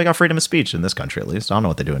 That's why I got freedom of speech in this country, at least. I don't know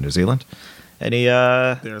what they do in New Zealand. Any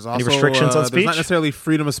restrictions on speech? There's not necessarily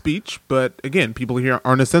freedom of speech, but again, people here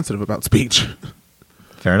aren't as sensitive about speech.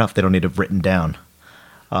 Fair enough. They don't need it written down.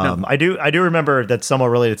 No. I do remember that somewhat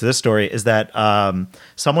related to this story is that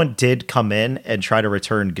someone did come in and try to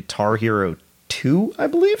return Guitar Hero 2, I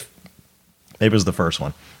believe. Maybe it was the first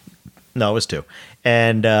one. No, it was 2.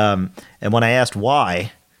 And when I asked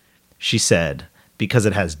why, she said, because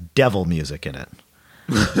it has devil music in it.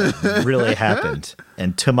 It really happened.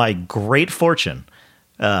 And to my great fortune,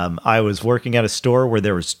 I was working at a store where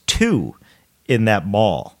there was 2 in that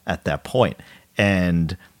mall at that point.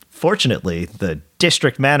 And fortunately, the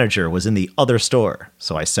district manager was in the other store.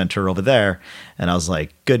 So I sent her over there and I was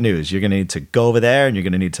like, good news. You're going to need to go over there and you're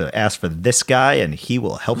going to need to ask for this guy and he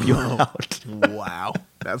will help you out. Wow.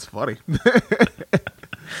 That's funny.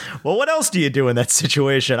 Well, what else do you do in that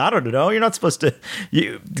situation? I don't know. You're not supposed to.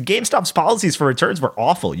 GameStop's policies for returns were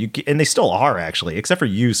awful. And they still are, actually, except for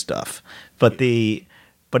used stuff. But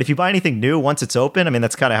if you buy anything new once it's open, I mean,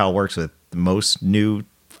 that's kind of how it works with most new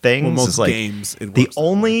things. Well, most is like games. The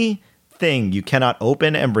only thing you cannot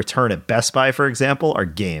open and return at Best Buy, for example, are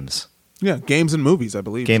games. Yeah, games and movies, I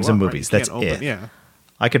believe. Games and movies. Right? That's open, it. Yeah.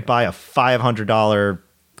 I could buy a $500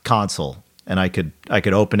 console, and I could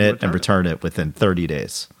open it and return it within 30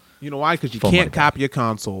 days. You know why? Because you Full can't money copy a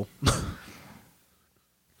console. All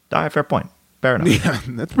right, fair point. Fair enough. Yeah,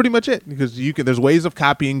 that's pretty much it. Because there's ways of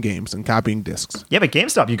copying games and copying discs. Yeah, but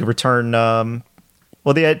GameStop, you could return.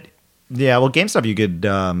 GameStop, you could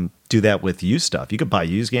do that with used stuff. You could buy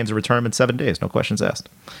used games and return them in 7 days, no questions asked.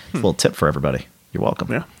 It's a little tip for everybody. You're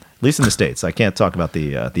welcome. Yeah. At least in the States. I can't talk about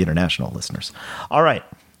the international listeners. All right.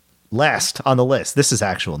 Last on the list. This is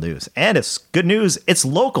actual news. And it's good news. It's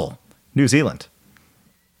local. New Zealand.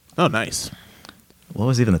 Oh, nice. What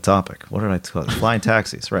was even the topic? What did I call it? Flying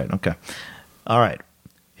taxis. Right. Okay. All right.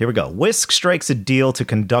 Here we go. Whisk strikes a deal to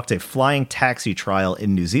conduct a flying taxi trial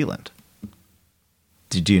in New Zealand.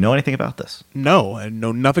 Do you know anything about this? No, I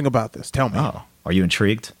know nothing about this. Tell me. Oh, are you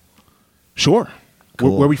intrigued? Sure.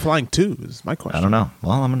 Cool. Where are we flying to is my question. I don't know.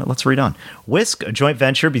 Well, let's read on. Whisk, a joint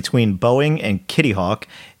venture between Boeing and Kitty Hawk,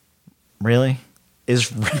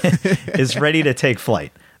 is ready to take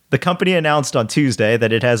flight. The company announced on Tuesday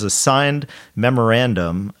that it has a signed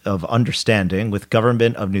memorandum of understanding with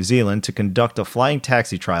Government of New Zealand to conduct a flying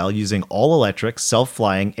taxi trial using all-electric,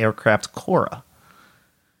 self-flying aircraft Cora.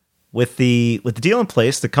 With the deal in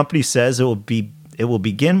place, the company says it will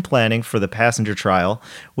begin planning for the passenger trial,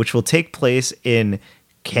 which will take place in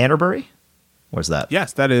Canterbury. Where's that?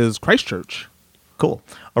 Yes, that is Christchurch. Cool.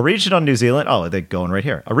 A region on New Zealand. Oh, they're going right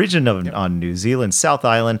here. A region on New Zealand's South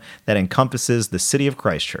Island that encompasses the city of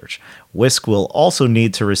Christchurch. Whisk will also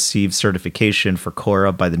need to receive certification for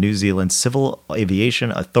Cora by the New Zealand Civil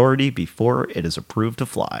Aviation Authority before it is approved to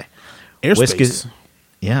fly. Airspace.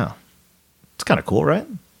 Yeah. It's kind of cool, right?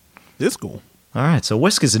 It's cool. All right, so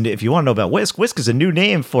Whisk if you want to know about Whisk is a new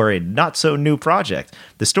name for a not-so-new project.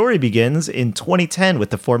 The story begins in 2010 with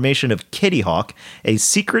the formation of Kitty Hawk, a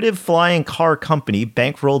secretive flying car company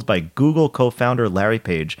bankrolled by Google co-founder Larry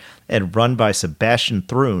Page and run by Sebastian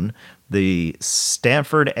Thrun, the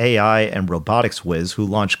Stanford AI and robotics whiz who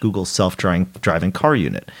launched Google's self-driving car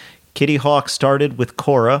unit. Kitty Hawk started with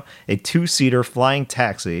Cora, a two-seater flying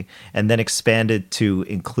taxi, and then expanded to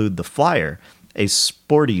include the Flyer, a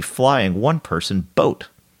sporty flying one-person boat.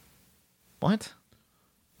 What?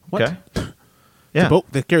 Okay. Yeah. The boat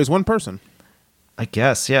that carries one person. I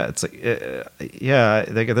guess. Yeah. It's like, there's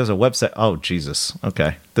a website. Oh, Jesus.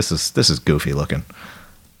 Okay. This is goofy looking.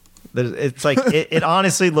 It's like, it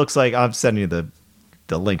honestly looks like, I'm sending you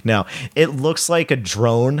the link now. It looks like a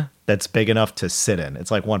drone that's big enough to sit in. It's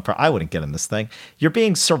like I wouldn't get in this thing. You're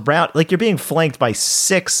being you're being flanked by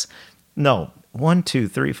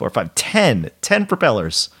 10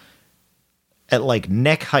 propellers at like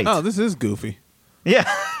neck height. Oh, this is goofy. Yeah.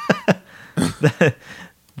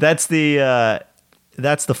 That's the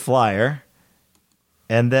Flyer.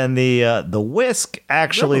 And then the Whisk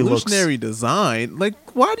actually looks revolutionary design.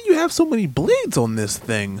 Like, why do you have so many blades on this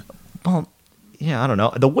thing? Well, yeah, I don't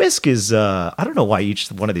know. The Whisk is I don't know why each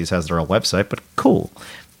one of these has their own website, but cool.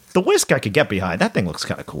 The Whisk I could get behind. That thing looks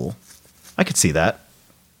kind of cool. I could see that.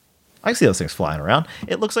 I can see those things flying around.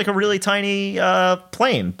 It looks like a really tiny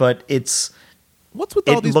plane, but it's... What's with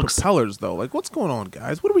all these propellers, though? Like, what's going on,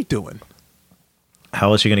 guys? What are we doing?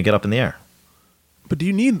 How else are you going to get up in the air? But do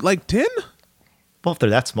you need, like, 10? Well, if they're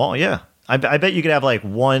that small, yeah. I bet you could have, like,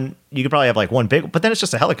 one... You could probably have, like, one big... But then it's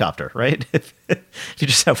just a helicopter, right? If you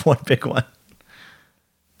just have one big one.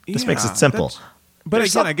 This makes it simple. But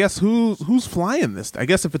again, I guess who's flying this? I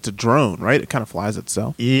guess if it's a drone, right? It kind of flies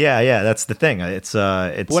itself. Yeah, that's the thing. It's what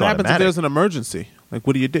automatic. happens if there's an emergency? Like,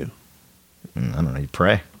 what do you do? I don't know. You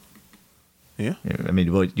pray. Yeah. I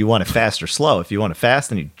mean, well, you want it fast or slow. If you want it fast,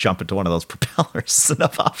 then you jump into one of those propellers.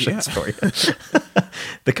 Enough options for you.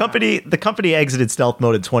 The company exited stealth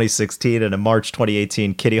mode in 2016, and in March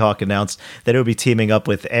 2018, Kitty Hawk announced that it would be teaming up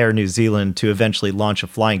with Air New Zealand to eventually launch a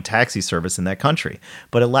flying taxi service in that country.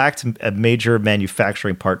 But it lacked a major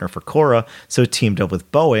manufacturing partner for Cora, so it teamed up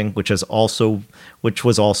with Boeing, which was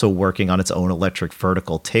also working on its own electric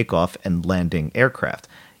vertical takeoff and landing aircraft.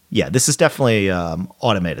 Yeah, this is definitely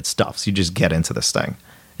automated stuff. So you just get into this thing,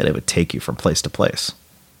 and it would take you from place to place.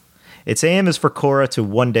 Its aim is for Cora to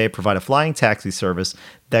one day provide a flying taxi service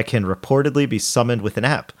that can reportedly be summoned with an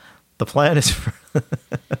app. The plan is for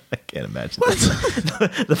I can't imagine this.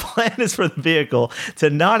 The plan is for the vehicle to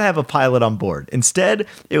not have a pilot on board. Instead,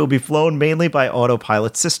 it will be flown mainly by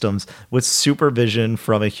autopilot systems with supervision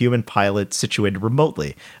from a human pilot situated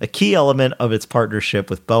remotely. A key element of its partnership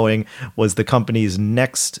with Boeing was the company's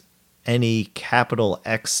Next Any capital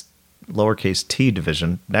X lowercase t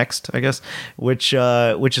division, Next, I guess, which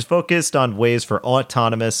is focused on ways for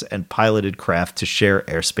autonomous and piloted craft to share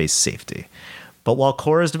airspace safety. But while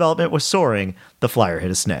Cora's development was soaring, the Flyer hit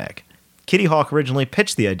a snag. Kitty Hawk originally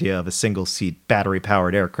pitched the idea of a single-seat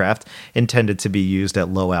battery-powered aircraft intended to be used at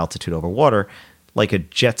low altitude over water, like a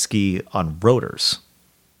jet ski on rotors.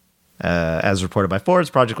 As reported by Forbes,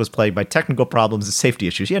 the project was plagued by technical problems and safety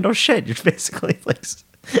issues. Yeah, no shit. You're basically like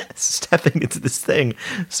stepping into this thing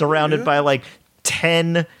surrounded by like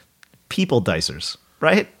 10 people dicers,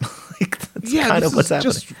 right? Like, that's kind of what's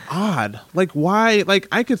happening. Just odd. Like, why? Like,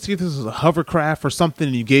 I could see this as a hovercraft or something,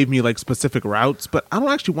 and you gave me like specific routes, but I don't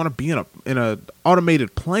actually want to be in a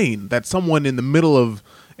automated plane that someone in the middle of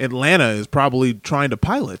Atlanta is probably trying to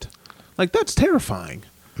pilot. Like, that's terrifying.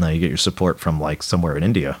 No, you get your support from like somewhere in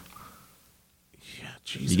India. Yeah,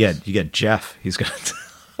 Jesus. You get Jeff. He's gonna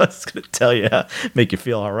tell you, make you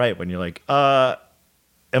feel all right when you're like,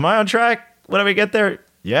 am I on track? When do we get there?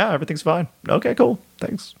 Yeah, everything's fine. Okay, cool.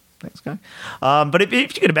 Thanks, guy. But if you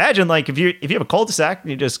can imagine, like if you have a cul-de-sac,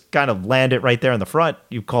 you just kind of land it right there in the front.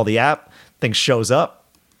 You call the app, thing shows up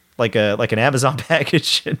like an Amazon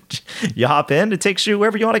package, and you hop in. It takes you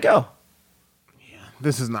wherever you want to go. Yeah,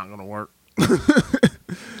 this is not going to work.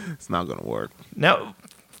 It's not going to work. Now,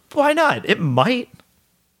 why not? It might.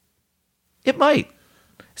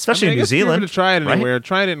 Especially in New Zealand. To try it anywhere, right?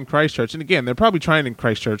 try it in Christchurch. And again, they're probably trying it in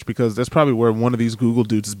Christchurch because that's probably where one of these Google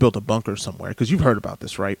dudes has built a bunker somewhere. Because you've heard about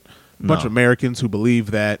this, right? A bunch of Americans who believe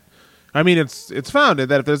that. I mean, it's founded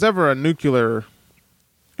that if there's ever a nuclear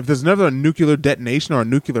detonation or a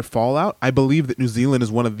nuclear fallout, I believe that New Zealand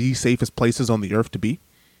is one of the safest places on the earth to be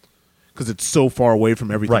because it's so far away from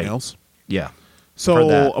everything else. Yeah.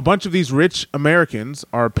 So a bunch of these rich Americans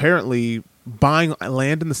are apparently buying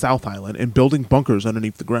land in the South Island and building bunkers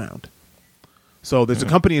underneath the ground. So there's a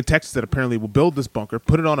company in Texas that apparently will build this bunker,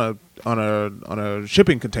 put it on a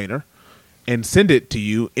shipping container, and send it to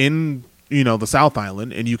you in the South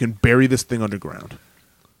Island, and you can bury this thing underground.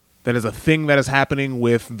 That is a thing that is happening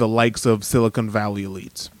with the likes of Silicon Valley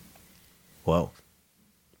elites. Whoa.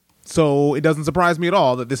 So it doesn't surprise me at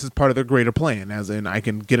all that this is part of their greater plan, as in I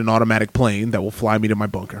can get an automatic plane that will fly me to my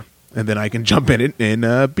bunker, and then I can jump in it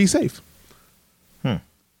and be safe.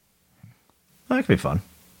 That could be fun.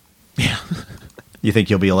 Yeah. You think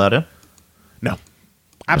you'll be allowed in? No.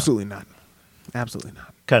 Absolutely not. Absolutely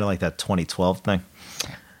not. Kind of like that 2012 thing.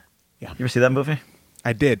 Yeah. You ever see that movie?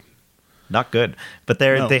 I did. Not good. But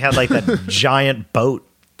they had like that giant boat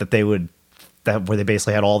where they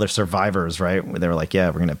basically had all their survivors, right? Where they were like, yeah,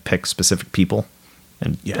 we're going to pick specific people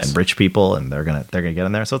and rich people, and they're going to get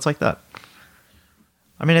in there. So it's like that.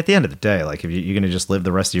 I mean, at the end of the day, like, if you're going to just live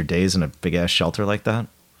the rest of your days in a big ass shelter like that.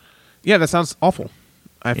 Yeah, that sounds awful.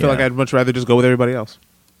 I feel like I'd much rather just go with everybody else.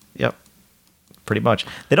 Yep. Pretty much.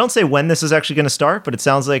 They don't say when this is actually going to start, but it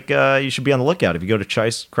sounds like you should be on the lookout. If you go to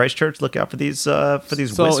Christchurch, look out for these. So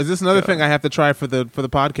is this another thing I have to try for the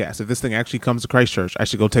podcast? If this thing actually comes to Christchurch, I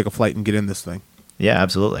should go take a flight and get in this thing. Yeah,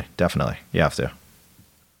 absolutely, definitely. You have to.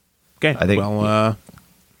 Okay. I think. Well,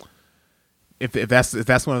 if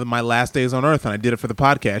that's one of my last days on Earth and I did it for the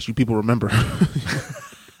podcast, you people remember.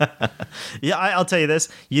 Yeah, I'll tell you this: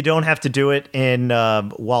 you don't have to do it in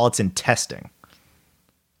while it's in testing.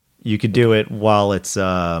 You could do it while it's.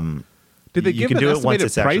 Did they give an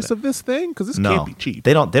estimated price of this thing? Because this can't be cheap.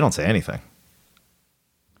 They don't say anything.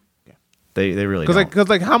 Yeah. They really don't. Because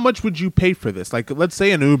like how much would you pay for this? Like, let's say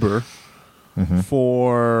an Uber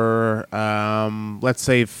for let's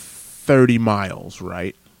say 30 miles,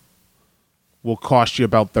 right? Will cost you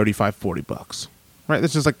about $35-$40, right?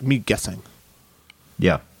 That's just like me guessing.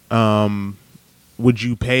 Yeah. Would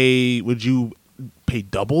you pay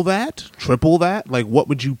double that, triple that? Like, what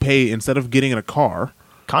would you pay instead of getting in a car?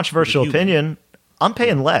 Controversial opinion. I'm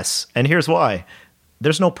paying less, and here's why.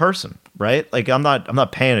 There's no person, right? Like, I'm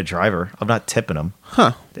not paying a driver. I'm not tipping them.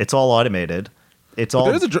 Huh? It's all automated. It's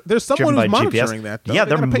all there's someone who's monitoring that. Though. Yeah,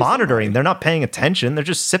 they're monitoring. They're not paying attention. They're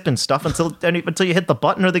just sipping stuff until you hit the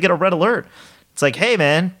button or they get a red alert. It's like, hey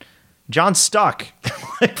man, John's stuck.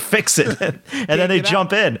 Like, fix it. And then they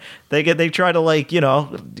jump in. They try to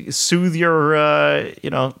soothe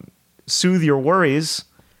your worries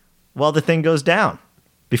while the thing goes down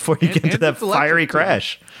before you get into that fiery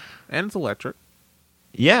crash. And it's electric.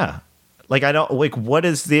 Yeah. Like, I don't what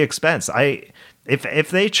is the expense?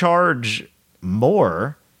 If they charge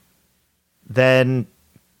more, then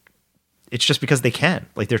it's just because they can.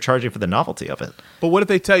 Like, they're charging for the novelty of it. But what if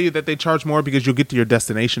they tell you that they charge more because you'll get to your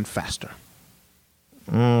destination faster?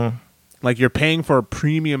 Like, you're paying for a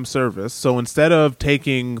premium service, so instead of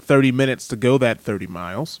taking 30 minutes to go that 30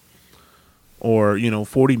 miles, or,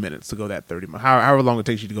 40 minutes to go that 30 miles, however long it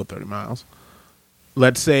takes you to go 30 miles,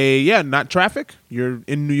 let's say, not traffic, you're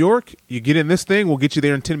in New York, you get in this thing, we'll get you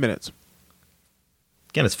there in 10 minutes.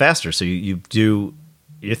 Again, it's faster, so you're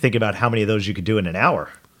thinking about how many of those you could do in an hour.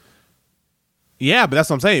 Yeah, but that's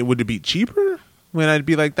what I'm saying. Would it be cheaper? When I'd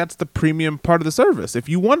be like, that's the premium part of the service. If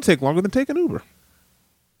you want to take longer, then take an Uber.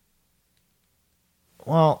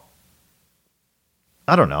 Well,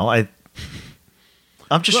 I don't know.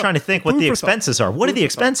 I'm just trying to think what the expenses are. What are the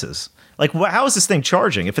expenses? Like, how is this thing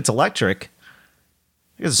charging? If it's electric,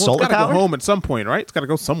 is it solar powered? It's got to go home powered? at some point, right? It's got to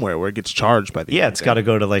go somewhere where it gets charged by the Yeah, it's got to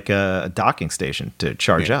go to like a docking station to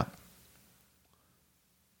charge up.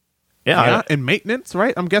 Yeah, and maintenance,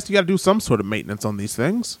 right? I'm guessing you got to do some sort of maintenance on these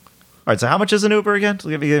things. All right, so how much is an Uber again?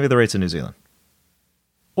 Give me the rates in New Zealand.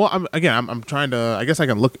 Well, I'm trying to. I guess I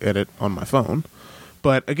can look at it on my phone,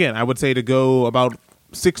 but again, I would say to go about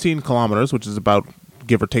 16 kilometers, which is about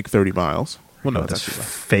give or take 30 miles. Well, no, that's actually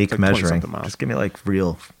fake measuring. Just give me like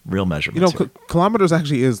real measurements. Kilometers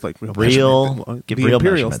actually is like real. Give the real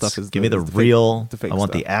imperial measurements. Stuff is give me the real. I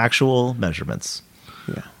want the actual measurements.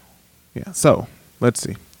 Yeah. So let's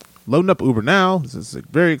see. Loading up Uber now. This is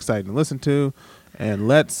very exciting to listen to. And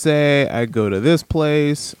let's say I go to this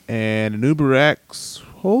place and an Uber X.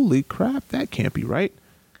 Holy crap, that can't be right.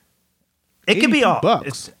 It could be all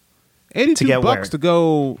 $82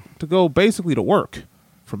 $82 to go basically to work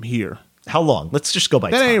from here. How long? Let's just go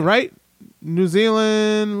by that time. Ain't right. New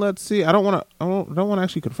Zealand. Let's see. I don't want to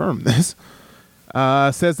actually confirm this.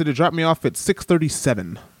 Says that it dropped me off at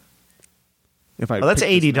 6:37. That's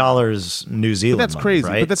 $80 New Zealand. But that's money, crazy.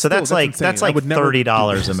 Right? But that's like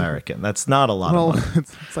 $30 American. That's not a lot of money.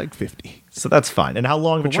 It's like 50. So that's fine. And how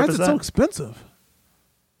long of a trip is that? Why is it so expensive?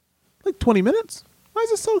 Like 20 minutes. Why is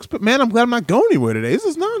it so expensive? Man, I'm glad I'm not going anywhere today. This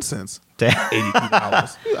is nonsense.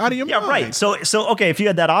 $82. You out of your mind. Right. So okay, if you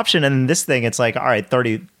had that option and this thing, it's like, all right,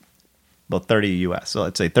 30 US. So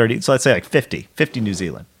let's say 30. So let's say like 50 New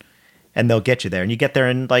Zealand. And they'll get you there. And you get there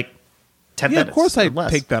in like 10 minutes. Of course I'd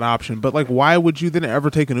take that option. But like, why would you then ever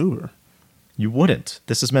take an Uber? You wouldn't.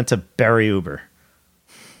 This is meant to bury Uber.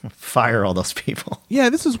 Fire all those people. Yeah,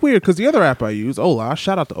 this is weird because the other app I use, Ola,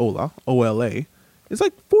 shout out to Ola, OLA, is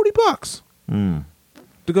like $40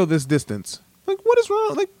 to go this distance. Like, what is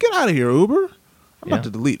wrong? Like, get out of here, Uber. I'm about to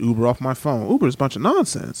delete Uber off my phone. Uber's a bunch of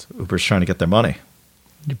nonsense. Uber's trying to get their money.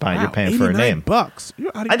 You're paying for a name.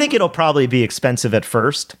 $89. I think it'll probably be expensive at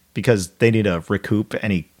first because they need to recoup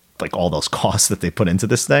all those costs that they put into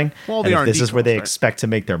this thing. Well, and if this is where they expect to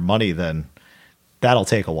make their money, then that'll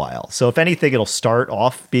take a while. So if anything, it'll start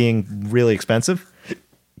off being really expensive.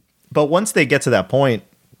 But once they get to that point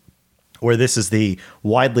where this is the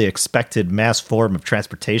widely expected mass form of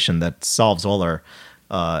transportation that solves all our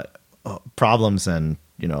problems and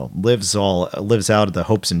lives out of the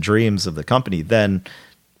hopes and dreams of the company, then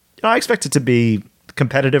I expect it to be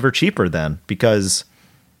competitive or cheaper then, because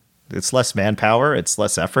it's less manpower, it's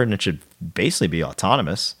less effort, and it should basically be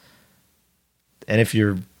autonomous. And it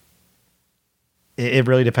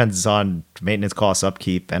really depends on maintenance costs,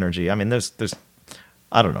 upkeep, energy. I mean, there's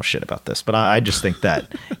I don't know shit about this, but I just think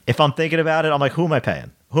that if I'm thinking about it, I'm like, who am I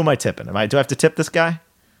paying? Who am I tipping? Do I have to tip this guy?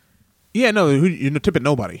 Yeah, no, you're tipping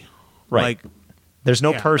nobody. Right. Like, there's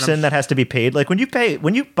no person that has to be paid. Like when you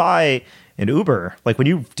buy an Uber, like when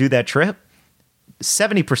you do that trip,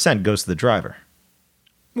 70% goes to the driver.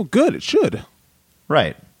 Well, good. It should.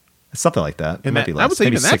 Right. Something like that. It might be less. I would say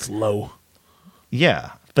maybe even that's low.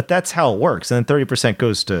 Yeah, but that's how it works. And then 30%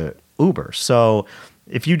 goes to Uber. So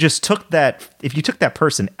if you took that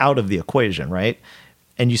person out of the equation, right,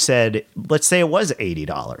 and you said, let's say it was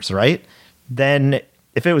 $80, right, then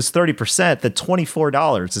if it was 30%, then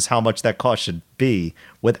 $24 is how much that cost should be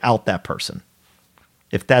without that person,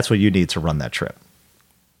 if that's what you need to run that trip.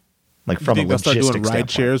 Like from a logistics standpoint. Start doing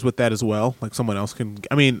ride shares with that as well? Like someone else can.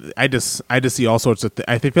 I mean, I just see all sorts of.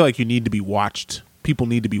 I feel like you need to be watched. People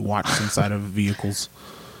need to be watched inside of vehicles.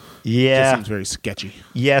 Yeah, it just seems very sketchy.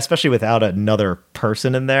 Yeah, especially without another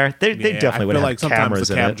person in there. They definitely would have cameras in it. Sometimes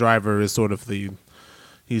the cab driver is sort of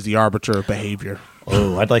he's the arbiter of behavior.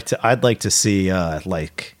 Oh, I'd like to see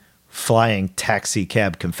like flying taxi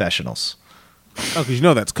cab confessionals. Oh, because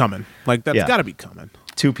that's coming. Like that's got to be coming.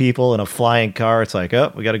 2 people in a flying car. It's like,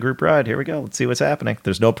 oh, we got a group ride. Here we go. Let's see what's happening.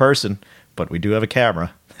 There's no person, but we do have a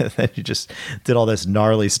camera. then you just did all this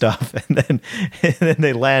gnarly stuff, and then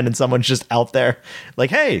they land, and someone's just out there like,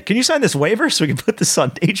 "Hey, can you sign this waiver so we can put this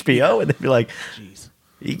on HBO?" And they'd be like, Jeez.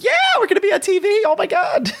 "Yeah, we're gonna be on TV. Oh my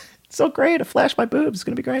god, it's so great! I flash my boobs. It's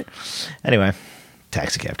gonna be great." Anyway,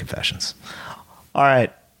 taxi cab confessions. All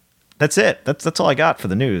right, that's it. That's all I got for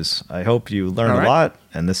the news. I hope you learned a lot,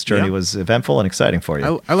 and this journey was eventful and exciting for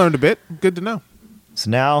you. I learned a bit. Good to know. So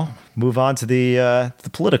now move on to the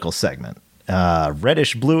political segment.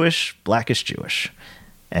 Reddish, bluish, blackish, Jewish.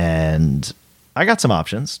 And I got some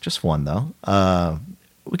options, just one though.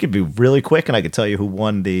 We could be really quick, and I could tell you who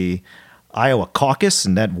won the Iowa caucus,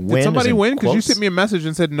 and that win. Did somebody win? Because you close. sent me a message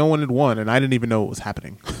and said no one had won, and I didn't even know what was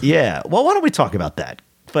happening. Yeah. Well, why don't we talk about that?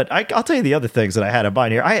 But I'll tell you the other things that I had in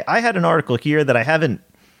mind here. I had an article here that I haven't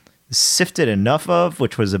sifted enough of,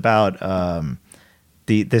 which was about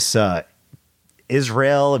this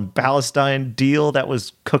Israel and Palestine deal that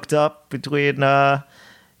was cooked up between by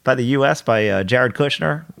the U.S. by Jared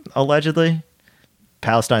Kushner, allegedly.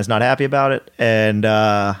 Palestine's not happy about it, and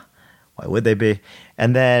why would they be?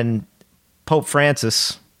 And then Pope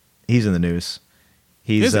Francis, he's in the news.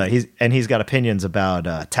 He's got opinions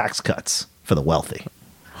about tax cuts for the wealthy.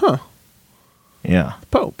 Huh. Yeah.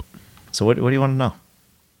 Pope. So what do you want to know?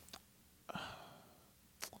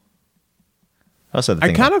 Also,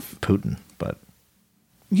 I kind of Putin, but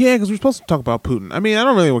yeah, because we're supposed to talk about Putin. I mean, I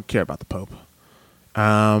don't really care about the Pope.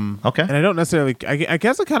 okay. And I don't necessarily. I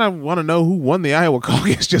guess I kind of want to know who won the Iowa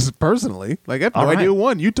caucus, just personally. Like, I have no idea who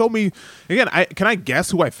won. You told me again. Can I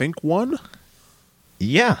guess who I think won?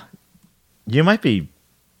 Yeah, you might be.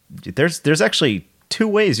 There's actually two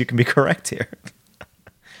ways you can be correct here.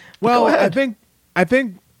 Well, I think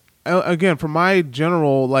again, for my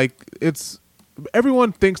general, like, it's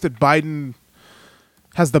everyone thinks that Biden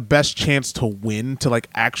has the best chance to win, to like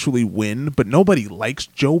actually win, but nobody likes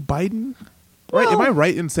Joe Biden. Right? Am I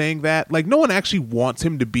right in saying that? Like, no one actually wants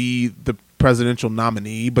him to be the presidential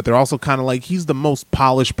nominee, but they're also kind of like, he's the most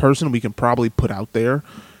polished person we can probably put out there.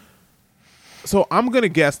 So I'm going to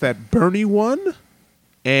guess that Bernie won,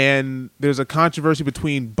 and there's a controversy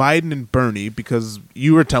between Biden and Bernie, because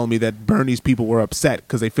you were telling me that Bernie's people were upset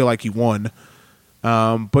because they feel like he won.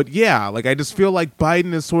 But yeah, like, I just feel like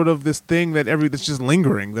Biden is sort of this thing that's just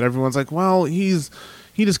lingering, that everyone's like, well, he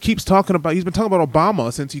just keeps talking about, he's been talking about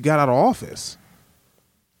Obama since he got out of office.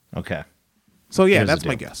 Okay. So yeah, that's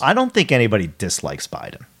my guess. I don't think anybody dislikes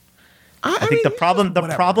Biden. I think the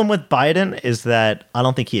problem with Biden is that I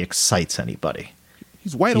don't think he excites anybody.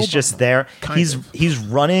 He's white. He's just there. He's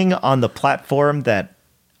running on the platform that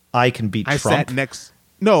I can beat Trump.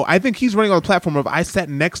 I think he's running on the platform of I sat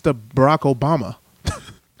next to Barack Obama.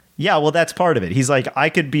 Yeah, well, that's part of it. He's like, I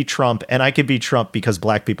could be Trump, and I could be Trump because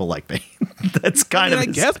black people like me. That's kind of. I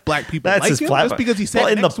guess black people like him just because he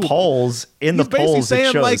sat next to him. In the polls, saying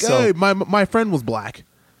it shows. Like, hey, my friend was black.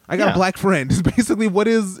 I got a black friend. Is basically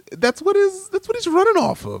that's what he's running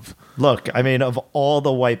off of. Look, I mean, of all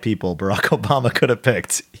the white people Barack Obama could have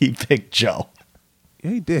picked, he picked Joe.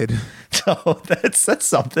 Yeah, he did. So that's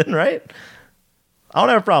something, right? I don't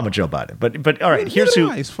have a problem with Joe Biden, but all right.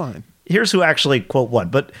 He's fine. Here's who actually quote won.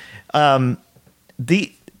 But the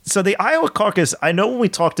Iowa caucus, I know when we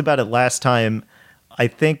talked about it last time, I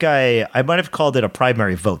think I might have called it a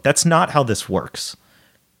primary vote. That's not how this works.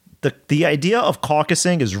 The idea of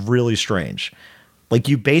caucusing is really strange. Like,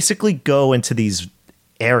 you basically go into these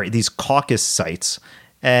caucus sites,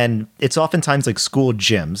 and it's oftentimes like school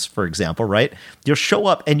gyms, for example, right? You'll show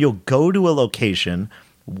up and you'll go to a location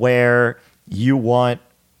where you want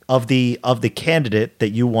of the candidate that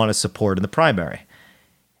you want to support in the primary.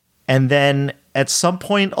 And then at some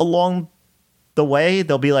point along the way,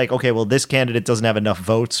 they'll be like, okay, well, this candidate doesn't have enough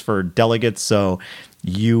votes for delegates, so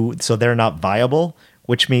they're not viable,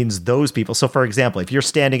 which means those people. So for example, if you're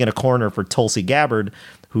standing in a corner for Tulsi Gabbard,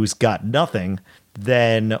 who's got nothing,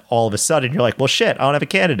 then all of a sudden you're like, well, shit, I don't have a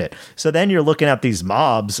candidate. So then you're looking at these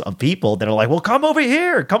mobs of people that are like, well, come over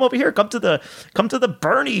here, come to the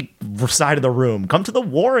Bernie side of the room, come to the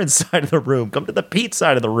Warren side of the room, come to the Pete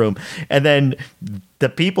side of the room. And then the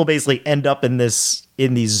people basically end up in these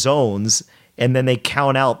zones, and then they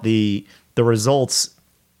count out the results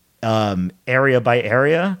area by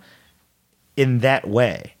area in that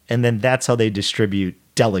way. And then that's how they distribute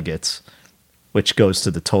delegates, which goes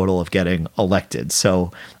to the total of getting elected.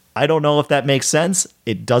 So I don't know if that makes sense.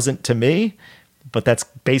 It doesn't to me, but that's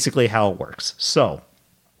basically how it works. So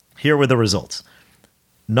here were the results.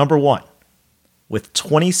 Number one, with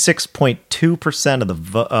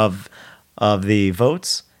 26.2% of the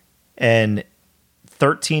votes and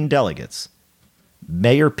 13 delegates,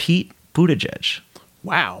 Mayor Pete Buttigieg.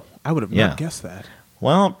 Wow. I would have not guessed that.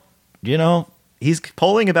 Well, He's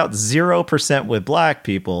polling about 0% with black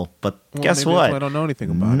people, but guess maybe what? that's what I don't know anything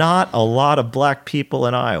about. Not a lot of black people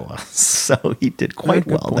in Iowa, so he did quite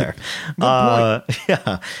good well point. there. Good point.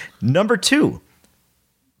 Yeah. Number 2,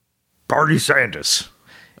 Bernie Sanders.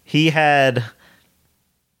 He got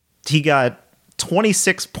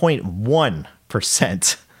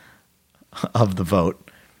 26.1% of the vote,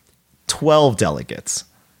 12 delegates.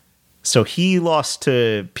 So he lost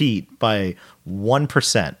to Pete by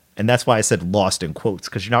 1%. And that's why I said lost in quotes,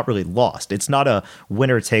 because you're not really lost. It's not a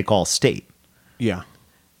winner-take-all state. Yeah.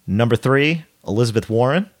 Number 3, Elizabeth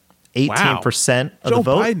Warren, 18% of Joe the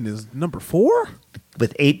vote Biden is number 4?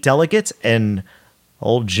 with 8 delegates. And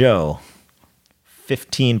old Joe,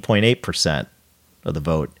 15.8% of the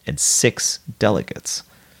vote and 6 delegates.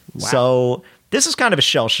 Wow. So this is kind of a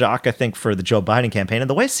shell shock, I think, for the Joe Biden campaign. And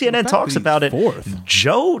the way CNN talks about it, fourth.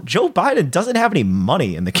 Joe Biden doesn't have any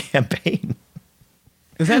money in the campaign.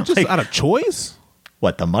 Is that just Like- out of choice?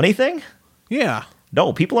 What, the money thing? Yeah.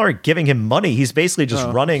 No, people aren't giving him money. He's basically just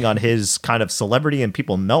Oh. running on his kind of celebrity and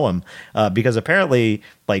people know him because apparently,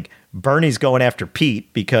 like, Bernie's going after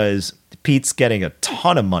Pete because Pete's getting a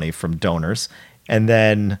ton of money from donors. And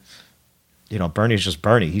then, you know, Bernie's just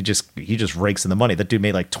Bernie. He just rakes in the money. That dude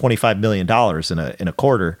made like $25 million in a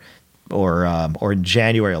quarter or in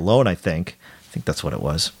January alone, I think. I think that's what it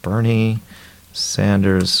was. Bernie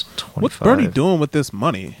Sanders, 25. What's Bernie doing with this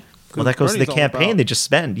money? 'Cause Well, that goes to the Bernie's all campaign about- they just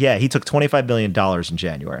spend. Yeah, he took $25 million in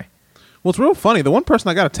January. Well, it's real funny. The one person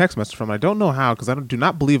I got a text message from, I don't know how, because I do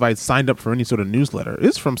not believe I signed up for any sort of newsletter,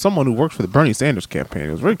 is from someone who works for the Bernie Sanders campaign.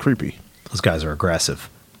 It was very creepy. Those guys are aggressive.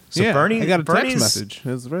 So yeah, Bernie, I got a text Bernie's message. It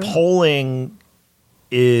was very polling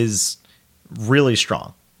is really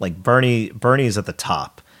strong. Like Bernie's at the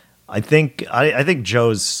top. I think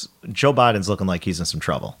Joe Biden's looking like he's in some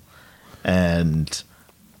trouble. And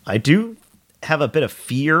I do have a bit of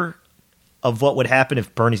fear of what would happen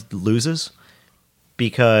if Bernie loses,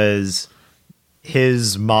 because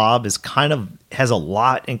his mob has a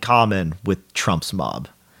lot in common with Trump's mob.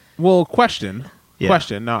 Well, question. Yeah.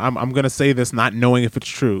 Question. Now, I'm going to say this not knowing if it's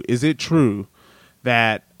true. Is it true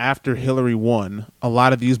that after Hillary won, a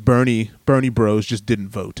lot of these Bernie bros just didn't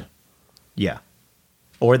vote? Yeah.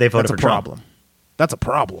 Or they voted That's a for Trump. problem. That's a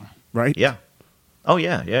problem, right? Yeah. Oh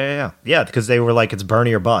yeah, yeah. Because they were like, it's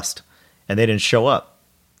Bernie or bust, and they didn't show up,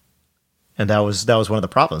 and that was one of the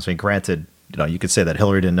problems. I mean, granted, you know, you could say that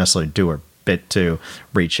Hillary didn't necessarily do her bit to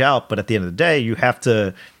reach out, but at the end of the day,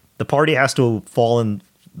 the party has to fall in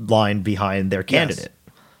line behind their candidate. And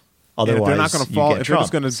Otherwise, if they're not going to you fall, get if they're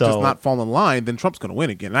just Trump. going to So- just not fall in line, then Trump's going to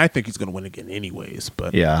win again. And I think he's going to win again anyways.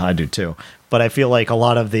 But Yeah, I do too. But I feel like a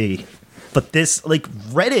lot of this, like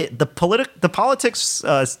Reddit, the politics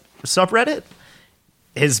subreddit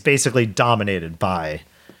is basically dominated by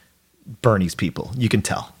Bernie's people. You can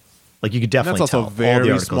tell. Like, you could that's definitely also tell. All the very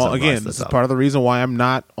articles small. that Again, rise this is up. part of the reason why I'm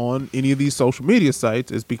not on any of these social media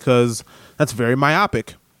sites, is because that's very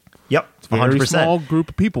myopic. Yep, Very 100%. small group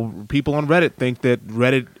of people. People on Reddit think that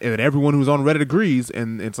everyone who's on Reddit agrees,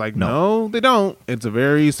 and it's like, no, they don't. It's a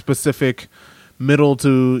very specific middle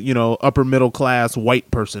to upper middle class white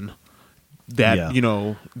person that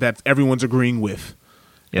Yeah. that everyone's agreeing with.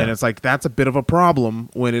 Yeah. And it's like, that's a bit of a problem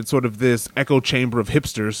when it's sort of this echo chamber of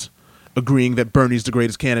hipsters agreeing that Bernie's the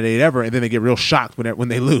greatest candidate ever, and then they get real shocked when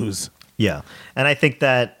they lose. Yeah, and I think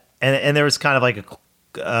that, and there was kind of like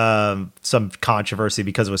some controversy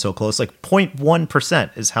because it was so close. Like 0.1%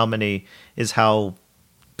 is how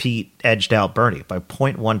Pete edged out Bernie by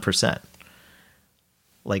 0.1%.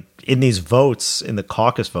 Like in these votes, in the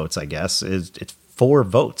caucus votes, I guess it's 4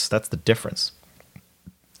 votes. That's the difference.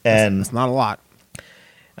 And It's not a lot.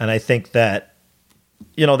 And I think that,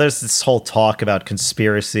 there's this whole talk about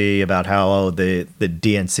conspiracy, about how the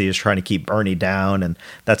DNC is trying to keep Bernie down, and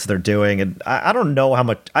that's what they're doing. And I don't know how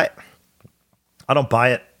much I don't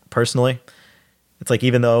buy it personally. It's like,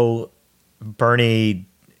 even though Bernie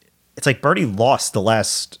lost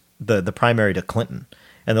the primary to Clinton,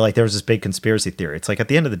 and they're like, there was this big conspiracy theory. It's like, at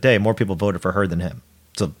the end of the day, more people voted for her than him.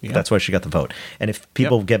 So that's why she got the vote. And if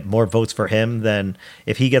people get more votes for him, then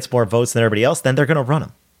if he gets more votes than everybody else, then they're going to run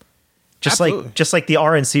him. Just like the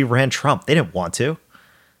RNC ran Trump. They didn't want to,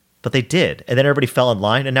 but they did. And then everybody fell in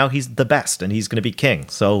line, and now he's the best, and he's going to be king.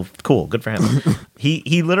 So cool. Good for him.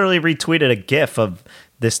 He literally retweeted a GIF of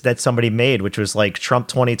this that somebody made, which was like Trump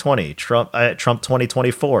 2020, Trump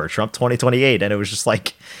 2024, Trump 2028. And it was just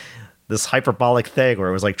like this hyperbolic thing where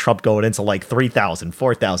it was like Trump going into like 3,000,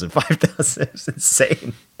 4,000, 5,000. It's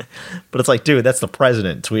insane. But it's like, dude, that's the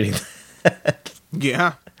president tweeting that.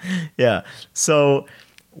 Yeah. Yeah. So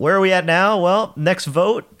where are we at now? Well, next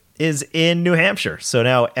vote is in New Hampshire. So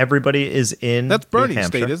now everybody is in That's New Bernie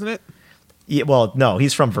Hampshire. state, isn't it? Yeah, well, no,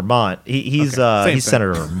 he's from Vermont. He's Okay, he's same thing.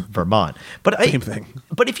 senator from Vermont. But Same thing.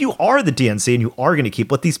 But if you are the DNC and you are going to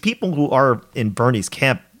keep what these people who are in Bernie's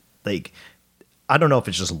camp, like, I don't know if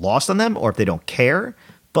it's just lost on them or if they don't care,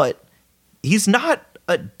 but he's not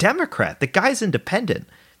a Democrat. The guy's independent.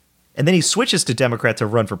 And then he switches to Democrat to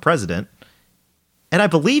run for president. And I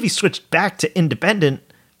believe he switched back to independent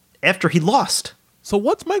after he lost. So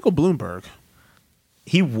what's Michael Bloomberg?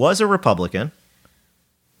 He was a Republican.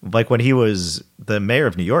 Like when he was the mayor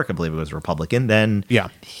of New York, I believe he was a Republican. Then, Yeah.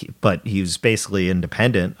 But he was basically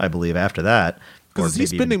independent, I believe, after that. Or Because is he maybe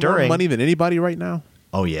even spending more during. money than anybody right now?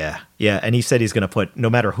 Oh yeah, yeah. And he said he's going to put, no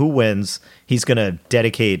matter who wins, he's going to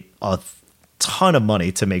dedicate a ton of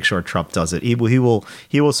money to make sure Trump does it. He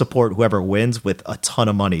will support whoever wins with a ton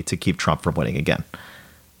of money to keep Trump from winning again.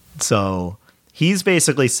 So he's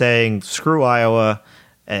basically saying, screw Iowa,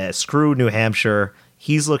 screw New Hampshire.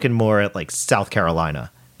 He's looking more at like South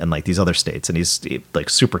Carolina and like these other states. And he's like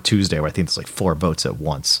Super Tuesday, where I think there's like 4 votes at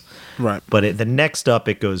once. Right. But the next up,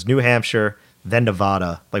 it goes New Hampshire, then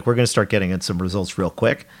Nevada. Like we're going to start getting in some results real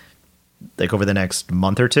quick, like over the next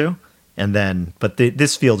month or two. And then, but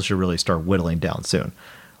this field should really start whittling down soon.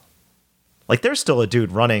 Like there's still a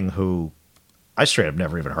dude running who I straight up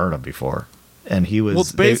never even heard of before. And he was... Well,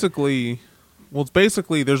 it's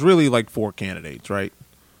basically, there's really like 4 candidates, right?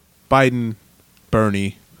 Biden,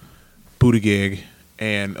 Bernie, Buttigieg,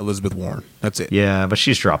 and Elizabeth Warren. That's it. Yeah, but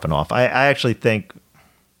she's dropping off. I actually think...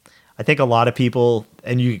 I think a lot of people,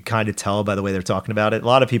 and you can kind of tell by the way they're talking about it, a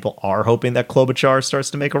lot of people are hoping that Klobuchar starts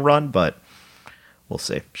to make a run, but we'll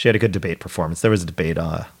see. She had a good debate performance. There was a debate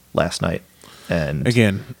last night. And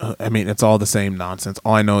Again, I mean, it's all the same nonsense.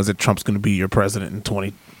 All I know is that Trump's going to be your president in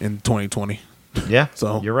 2020. yeah,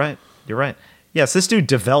 So- you're right. You're right. Yes, this dude,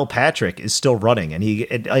 Deval Patrick, is still running, and he's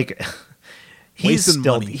Wasting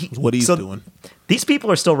still money is what he's doing. These people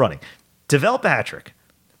are still running. Deval Patrick,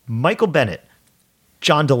 Michael Bennett,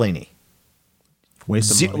 John Delaney.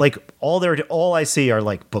 Wasting money. Like all I see are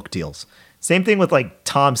like book deals. Same thing with like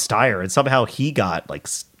Tom Steyer, and somehow he got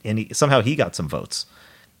some votes.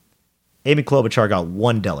 Amy Klobuchar got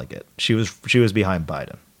 1 delegate. She was behind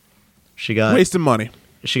Biden. She got wasting money.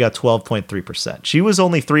 She got 12.3%. She was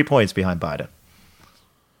only 3 points behind Biden.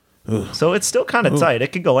 Ugh. So it's still kind of tight.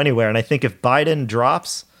 It could go anywhere. And I think if Biden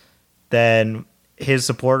drops, then his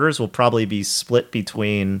supporters will probably be split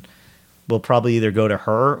between, will probably either go to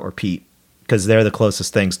her or Pete, because they're the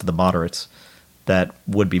closest things to the moderates that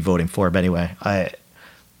would be voting for him anyway.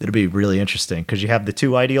 It'll be really interesting because you have the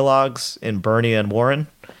 2 ideologues in Bernie and Warren,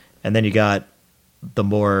 and then you got the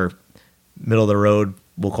more middle of the road,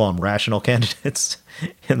 we'll call them rational candidates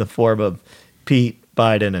in the form of Pete,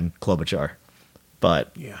 Biden, and Klobuchar.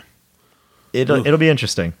 But Yeah. it'll be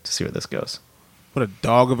interesting to see where this goes. What a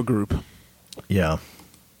dog of a group. Yeah.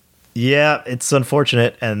 Yeah, it's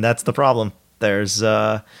unfortunate, and that's the problem. There's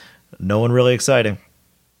no one really exciting.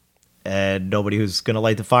 And nobody who's going to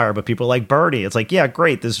light the fire, but people like Bernie. It's like, yeah,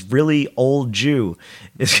 great. This really old Jew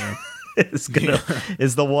is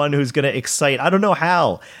is the one who's going to excite. I don't know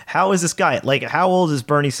how. How is this guy? Like, how old is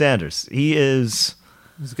Bernie Sanders? He's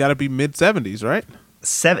got to be mid-70s, right?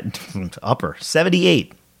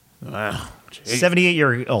 78. Wow.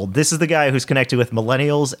 78-year-old. This is the guy who's connected with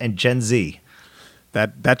millennials and Gen Z.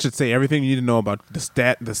 That should say everything you need to know about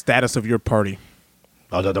the status of your party.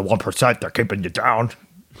 Oh, the 1%, they're keeping you down.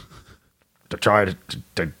 They're trying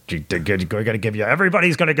to going to give you,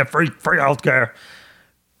 everybody's going to get free healthcare,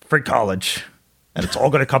 free college, and it's all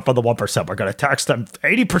going to come from the 1%. We're going to tax them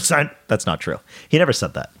 80%. That's not true. He never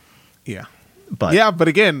said that. Yeah. But but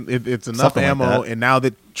again, it's enough something like ammo, that. and now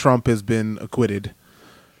that Trump has been acquitted,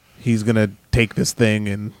 he's going to take this thing,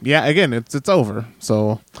 and yeah, again, it's over.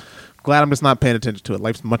 So glad I'm just not paying attention to it.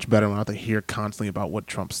 Life's much better when I have to hear constantly about what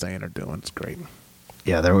Trump's saying or doing. It's great.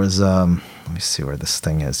 yeah, there was, let me see where this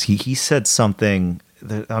thing is. He said something,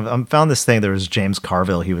 I found this thing, there was James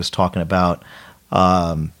Carville, he was talking about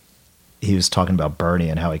Bernie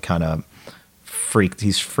and how he kind of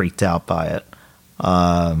he's freaked out by it.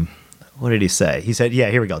 What did he say? He said, yeah,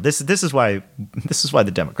 here we go. This is why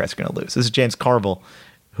the Democrats are going to lose. This is James Carville,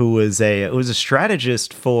 who was a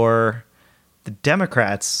strategist for the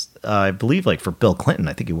Democrats, I believe, like for Bill Clinton.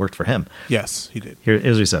 I think he worked for him. Yes, he did. Here's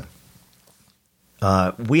what he said.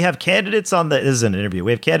 We have candidates on this is an interview.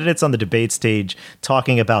 We have candidates on the debate stage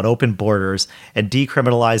talking about open borders and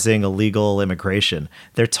decriminalizing illegal immigration.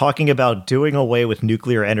 They're talking about doing away with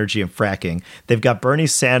nuclear energy and fracking. They've got Bernie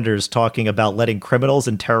Sanders talking about letting criminals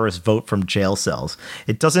and terrorists vote from jail cells.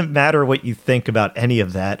 It doesn't matter what you think about any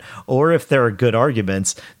of that or if there are good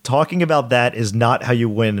arguments. Talking about that is not how you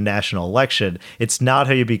win a national election. It's not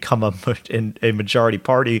how you become a majority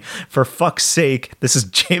party. For fuck's sake, this is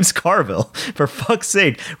James Carville. For fuck's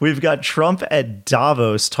sake, we've got Trump at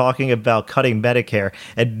Davos talking about cutting Medicare,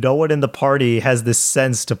 and no one in the party has this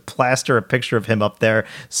sense to plaster a picture of him up there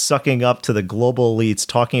sucking up to the global elites,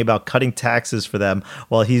 talking about cutting taxes for them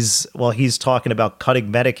while he's talking about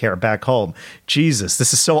cutting Medicare back home. Jesus,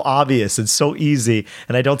 this is so obvious and so easy,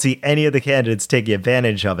 and I don't see any of the candidates taking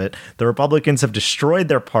advantage of it. The Republicans have destroyed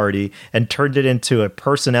their party and turned it into a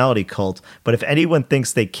personality cult, but if anyone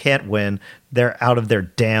thinks they can't win, they're out of their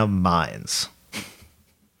damn minds.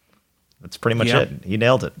 That's pretty much it. He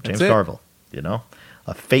nailed it. James Carville,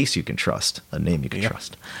 a face you can trust, a name you can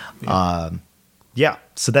trust.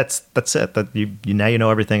 So that's it. That you now you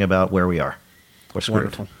know everything about where we are. We're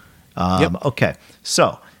screwed. Okay.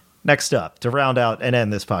 So next up, to round out and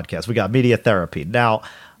end this podcast, we got media therapy. Now,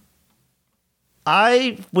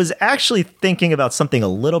 I was actually thinking about something a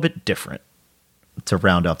little bit different to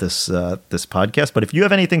round out this podcast. But if you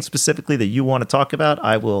have anything specifically that you want to talk about,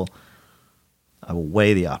 I will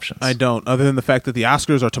weigh the options. I don't, other than the fact that the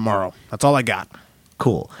Oscars are tomorrow. That's all I got.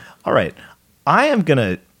 Cool. All right. I am going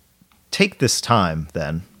to take this time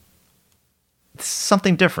then. It's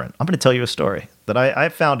something different. I'm going to tell you a story that I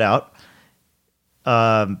found out.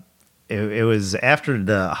 It was after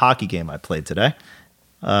the hockey game I played today.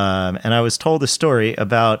 And I was told a story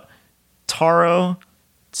about Taro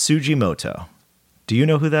Tsujimoto. Do you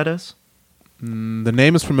know who that is? The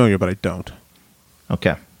name is familiar, but I don't.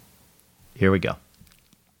 Okay. Here we go.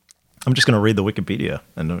 I'm just going to read the Wikipedia,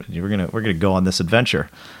 and we're gonna go on this adventure.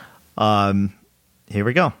 Here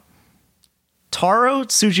we go. Taro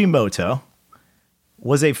Tsujimoto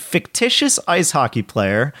was a fictitious ice hockey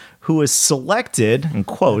player who was selected, in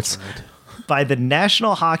quotes, by the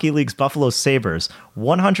National Hockey League's Buffalo Sabres,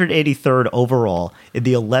 183rd overall in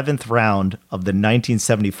the 11th round of the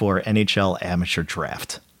 1974 NHL Amateur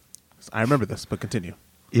Draft. I remember this, but continue.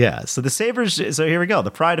 Yeah, so the Sabres, so here we go, the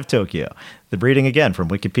pride of Tokyo. The reading again from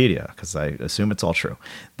Wikipedia, because I assume it's all true.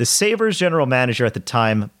 The Sabres general manager at the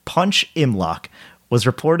time, Punch Imlach, was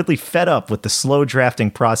reportedly fed up with the slow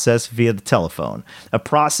drafting process via the telephone, a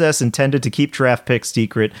process intended to keep draft picks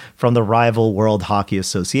secret from the rival World Hockey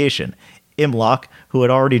Association. Imlach, who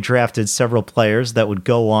had already drafted several players that would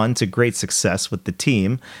go on to great success with the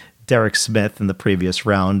team, Derek Smith in the previous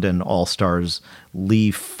round and All-Stars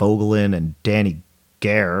Lee Fogelin and Danny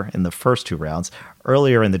Gare in the first two rounds,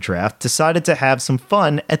 earlier in the draft, decided to have some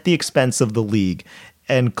fun at the expense of the league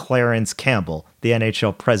and Clarence Campbell, the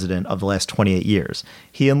NHL president of the last 28 years.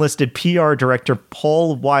 He enlisted PR director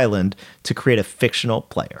Paul Weiland to create a fictional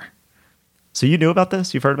player. So you knew about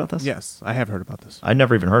this? You've heard about this? Yes, I have heard about this. I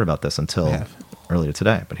never even heard about this until earlier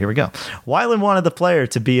today, but here we go. Weiland wanted the player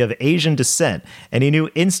to be of Asian descent, and he knew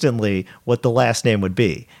instantly what the last name would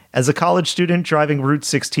be. As a college student driving Route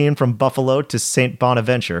 16 from Buffalo to St.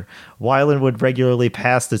 Bonaventure, Weiland would regularly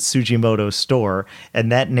pass the Tsujimoto store,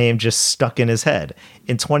 and that name just stuck in his head.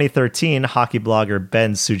 In 2013, hockey blogger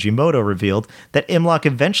Ben Tsujimoto revealed that Imlach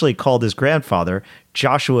eventually called his grandfather,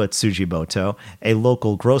 Joshua Tsujimoto, a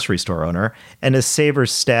local grocery store owner, and his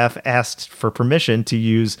Sabres staff asked for permission to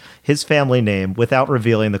use his family name without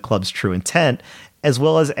revealing the club's true intent, as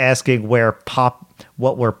well as asking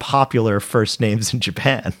what were popular first names in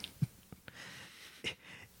Japan.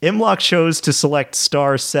 Imlach chose to select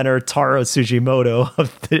star center Taro Tsujimoto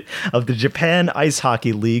of the Japan Ice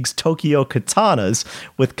Hockey League's Tokyo Katanas,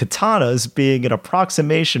 with katanas being an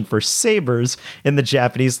approximation for sabers in the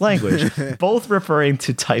Japanese language, both referring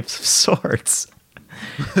to types of swords.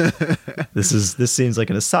 This seems like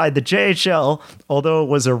an aside. The JHL, although it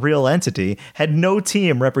was a real entity, had no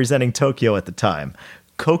team representing Tokyo at the time.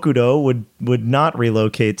 Kokudo would not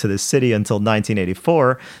relocate to the city until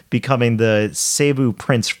 1984, becoming the Seibu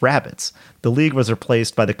Prince Rabbits. The league was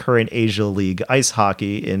replaced by the current Asia League Ice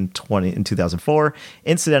Hockey in 2004.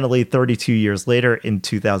 Incidentally, 32 years later, in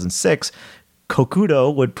 2006,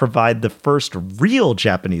 Kokudo would provide the first real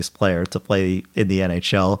Japanese player to play in the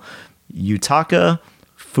NHL, Yutaka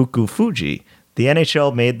Fukufuji. The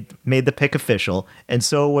NHL made the pick official, and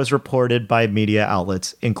so was reported by media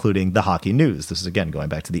outlets, including the Hockey News. This is, again, going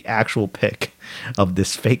back to the actual pick of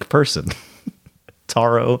this fake person,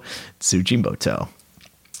 Taro Tsujimoto.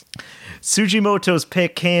 Sugimoto's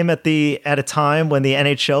pick came at a time when the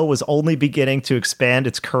NHL was only beginning to expand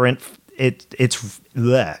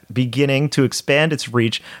beginning to expand its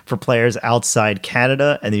reach for players outside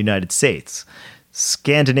Canada and the United States.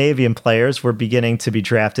 Scandinavian players were beginning to be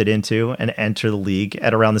drafted into and enter the league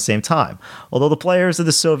at around the same time. Although the players of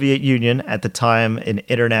the Soviet Union, at the time an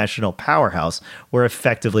international powerhouse, were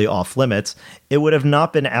effectively off limits, it would have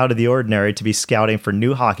not been out of the ordinary to be scouting for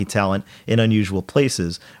new hockey talent in unusual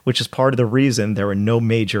places, which is part of the reason there were no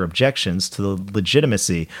major objections to the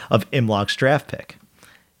legitimacy of Imlach's draft pick.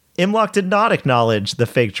 Imlach did not acknowledge the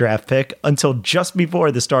fake draft pick until just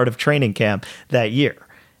before the start of training camp that year.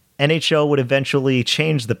 NHL would eventually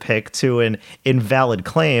change the pick to an invalid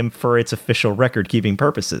claim for its official record-keeping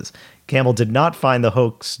purposes. Campbell did not find the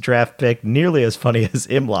hoax draft pick nearly as funny as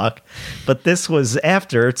Imlach, but this was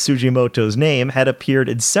after Sugimoto's name had appeared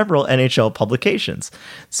in several NHL publications.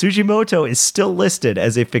 Sugimoto is still listed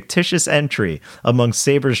as a fictitious entry among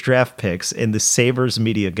Sabres draft picks in the Sabres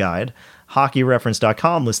Media Guide.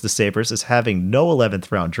 HockeyReference.com lists the Sabres as having no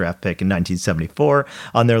 11th round draft pick in 1974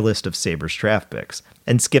 on their list of Sabres draft picks,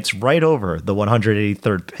 and skips right over the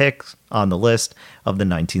 183rd pick on the list of the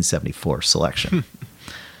 1974 selection.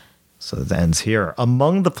 So it ends here.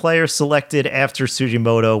 Among the players selected after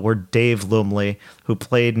Sugimoto were Dave Lumley, who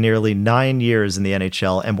played nearly 9 years in the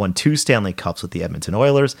NHL and won 2 Stanley Cups with the Edmonton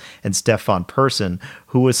Oilers, and Stefan Persson,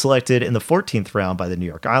 who was selected in the 14th round by the New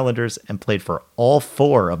York Islanders and played for all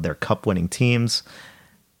 4 of their cup-winning teams.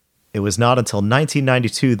 It was not until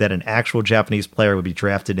 1992 that an actual Japanese player would be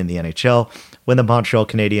drafted in the NHL, when the Montreal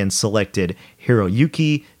Canadiens selected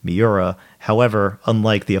Hiroyuki Miura. However,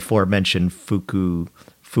 unlike the aforementioned Fuku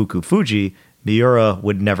Fuji, Miura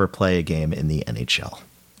would never play a game in the NHL.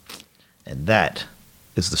 And that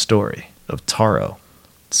is the story of Taro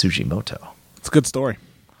Sugimoto. It's a good story.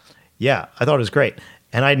 Yeah, I thought it was great.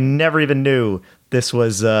 And I never even knew this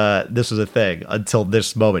was a thing until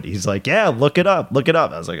this moment. He's like, yeah, look it up.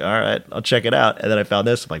 I was like, all right, I'll check it out. And then I found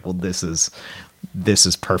this. I'm like, well, this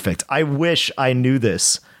is perfect. I wish I knew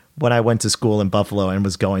this when I went to school in Buffalo and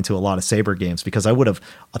was going to a lot of Sabre games, because I would have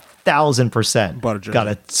 1,000% got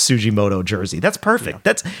a Sugimoto jersey. That's perfect. Yeah.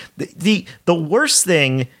 That's the worst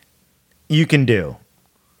thing you can do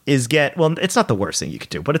is get, well, it's not the worst thing you could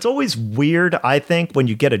do, but it's always weird, I think, when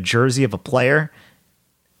you get a jersey of a player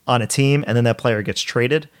on a team and then that player gets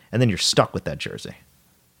traded and then you're stuck with that jersey.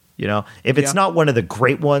 You know, if it's not one of the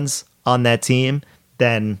great ones on that team,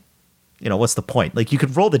 then, you know, what's the point? Like, you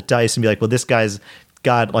could roll the dice and be like, well, this guy's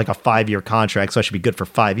got like a 5-year contract, so I should be good for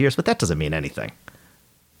 5 years, but that doesn't mean anything.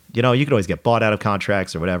 You know, you could always get bought out of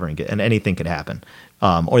contracts or whatever, and anything could happen.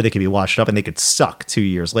 Or they could be washed up and they could suck 2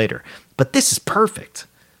 years later. But this is perfect.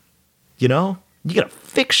 You know, you get a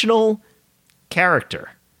fictional character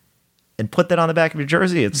and put that on the back of your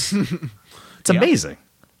jersey. It's amazing.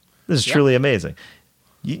 This is truly amazing.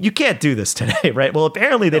 You can't do this today, right? Well,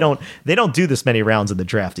 apparently they don't do this many rounds in the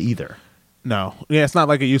draft either. No. Yeah, it's not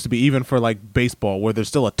like it used to be, even for like baseball, where there's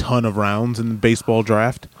still a ton of rounds in the baseball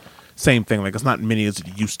draft. Same thing. Like, it's not many as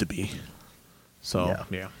it used to be. So,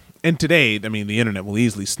 yeah. And today, I mean, the internet will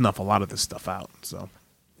easily snuff a lot of this stuff out. So,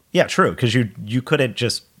 yeah, true. Because you couldn't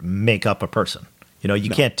just make up a person. You know, you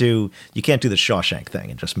can't do the Shawshank thing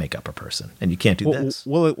and just make up a person. And you can't do this.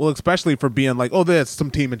 Well, especially for being like, oh, there's some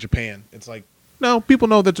team in Japan. It's like, no, people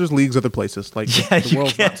know that there's leagues other places. Like, the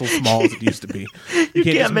world's not so small as it used to be. You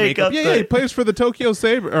can't just make up. He plays for the Tokyo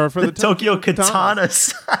Sabre or for the Tokyo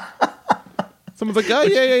Katanas. Someone's like, oh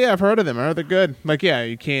yeah, I've heard of them. They're good. Like, yeah,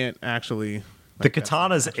 you can't actually. Like, the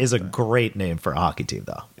Katanas is a great name for a hockey team,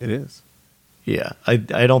 though. It is. Yeah, I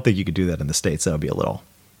don't think you could do that in the States. That would be a little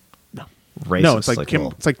racist. No, it's like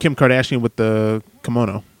Kim Kardashian with the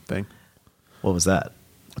kimono thing. What was that?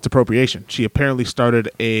 It's appropriation. She apparently started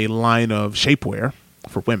a line of shapewear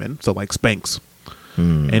for women, so like Spanx,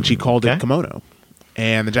 and she called it kimono.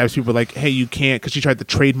 And the Japanese people were like, hey, you can't, because she tried to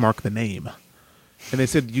trademark the name. And they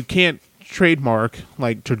said, you can't trademark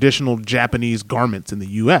like traditional Japanese garments in the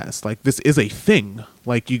U.S. Like, this is a thing.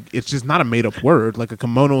 Like, it's just not a made-up word. Like, a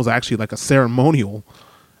kimono is actually like a ceremonial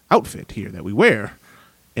outfit here that we wear.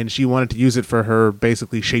 And she wanted to use it for her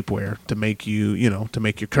basically shapewear to make to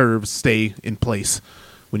make your curves stay in place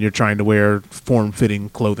when you're trying to wear form-fitting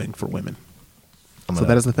clothing for women. So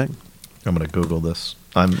that is the thing. I'm going to Google this.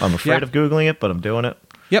 I'm afraid of Googling it, but I'm doing it.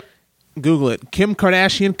 Yep. Google it. Kim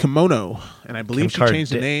Kardashian kimono. And I believe she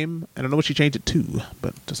changed the name. I don't know what she changed it to,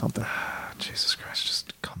 but to something. Jesus Christ.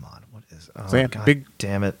 Just come on. What is it? Oh, so, God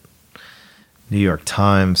damn it. New York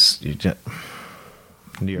Times.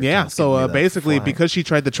 So basically, because she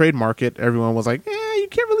tried to trademark it, everyone was like, you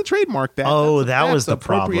can't really trademark that. Oh, that was the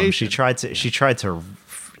problem. She tried to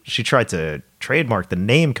she tried to trademark the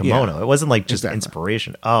name kimono. Yeah, It wasn't like just exactly.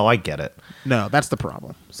 inspiration. Oh, I get it. No, that's the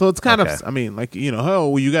problem. So it's kind Okay. of, I mean, like, oh,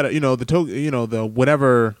 well, you got to, the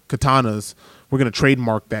whatever katanas, we're going to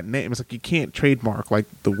trademark that name. It's like, you can't trademark like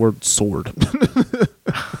the word sword.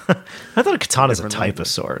 I thought a katana is a Different type of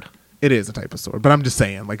sword. It is a type of sword, but I'm just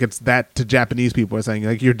saying, like, it's that to Japanese people are saying,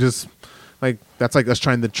 like, you're just, like, that's like us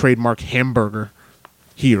trying to trademark hamburger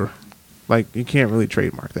here. Like, you can't really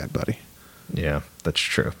trademark that, buddy. Yeah, that's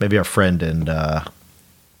true. Maybe our friend in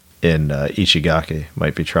Ishigaki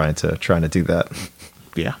might be trying to do that.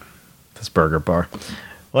 Yeah. This burger bar.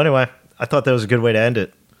 Well, anyway, I thought that was a good way to end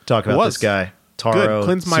it. Talk about this guy, Taro. Good.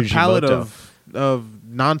 Cleanse my palate Tsujimoto. of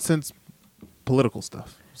nonsense political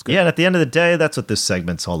stuff. It's good. Yeah, and at the end of the day, that's what this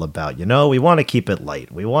segment's all about. You know, we want to keep it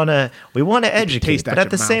light. We want to educate, taste but at at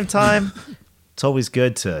the your same mouth. time, it's always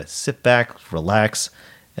good to sit back, relax,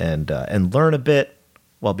 and learn a bit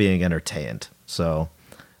while being entertained. So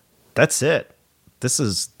that's it. This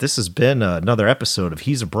has been another episode of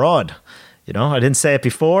He's Abroad. You know, I didn't say it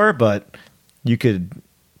before, but you could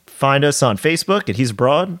find us on Facebook at He's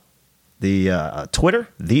Abroad, the Twitter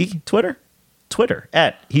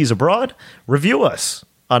at He's Abroad. Review us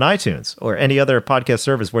on iTunes or any other podcast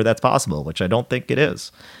service where that's possible, which I don't think it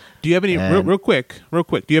is. Do you have any, And- real quick,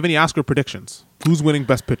 do you have any Oscar predictions? Who's winning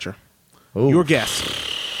Best Picture? Ooh. Your guess.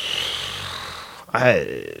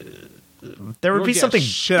 There would Your be guess. something.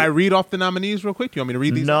 Should I read off the nominees real quick? Do you want me to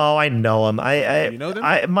read these? No, I know them. You know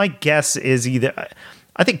them? My guess is either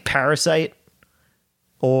I think Parasite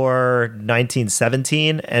or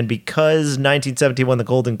 1917, and because 1917 won the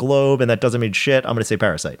Golden Globe, and that doesn't mean shit, I'm going to say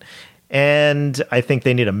Parasite. And I think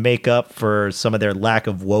they need to make up for some of their lack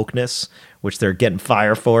of wokeness, which they're getting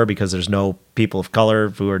fire for because there's no people of color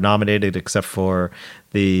who are nominated except for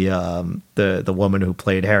the woman who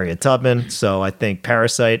played Harriet Tubman. So I think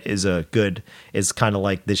Parasite is kind of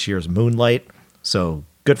like this year's Moonlight. So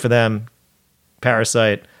good for them.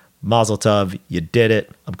 Parasite, Mazel Tov, you did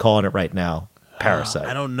it. I'm calling it right now. Parasite.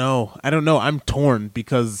 I don't know. I'm torn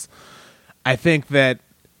because I think that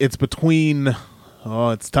it's between. Oh,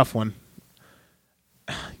 it's a tough one.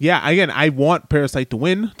 Yeah, again, I want Parasite to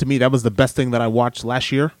win. To me, that was the best thing that I watched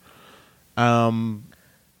last year.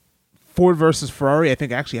 Ford versus Ferrari, I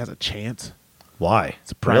think actually has a chance. Why?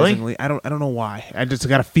 Surprisingly, Really? I don't know why. I just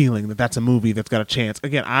got a feeling that that's a movie that's got a chance.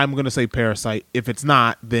 Again, I'm gonna say Parasite. If it's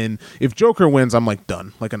not, then if Joker wins, I'm like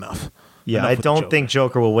done. Like enough. Yeah, Enough I with don't Joker. think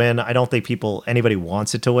Joker will win. I don't think anybody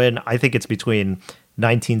wants it to win. I think it's between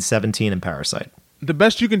 1917 and Parasite. The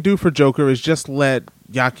best you can do for Joker is just let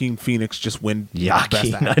Joaquin Phoenix just win. Best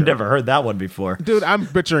Joaquin. I Actor. never heard that one before. Dude, I'm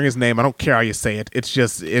butchering his name. I don't care how you say it. It's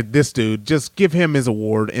just this dude. Just give him his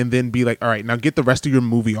award and then be like, all right, now get the rest of your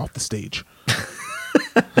movie off the stage.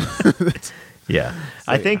 Yeah.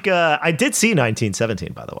 I think I did see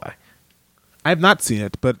 1917, by the way. I have not seen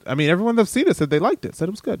it, but I mean, everyone that's seen it said they liked it. Said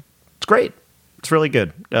it was good. It's great. It's really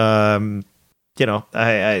good. You know,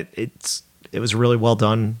 it was a really well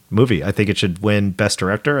done movie. I think it should win Best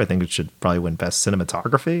Director. I think it should probably win Best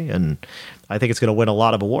Cinematography, and I think it's going to win a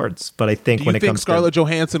lot of awards. But I think Do when you it think comes Scarlett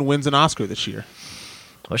Johansson wins an Oscar this year?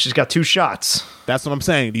 well, she's got 2 shots. That's what I'm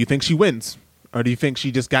saying. Do you think she wins, or do you think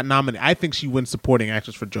she just got nominated? I think she wins supporting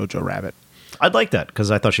actress for Jojo Rabbit. I'd like that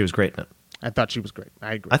because I thought she was great in it. I thought she was great.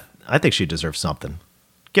 I agree. I think she deserves something.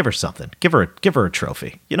 Give her something. Give her a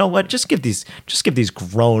trophy. You know what? Just give these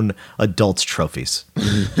grown adults trophies.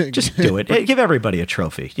 Just do it. Hey, give everybody a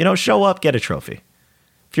trophy. You know, show up, get a trophy.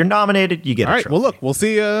 If you're nominated, you get All a right. trophy. Well, look, we'll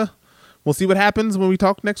see. We'll see what happens when we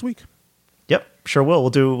talk next week. Yep, sure will. We'll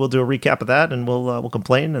do a recap of that, and we'll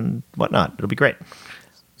complain and whatnot. It'll be great.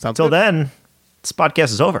 Sounds Till good. then, this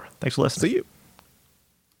podcast is over. Thanks for listening. See you.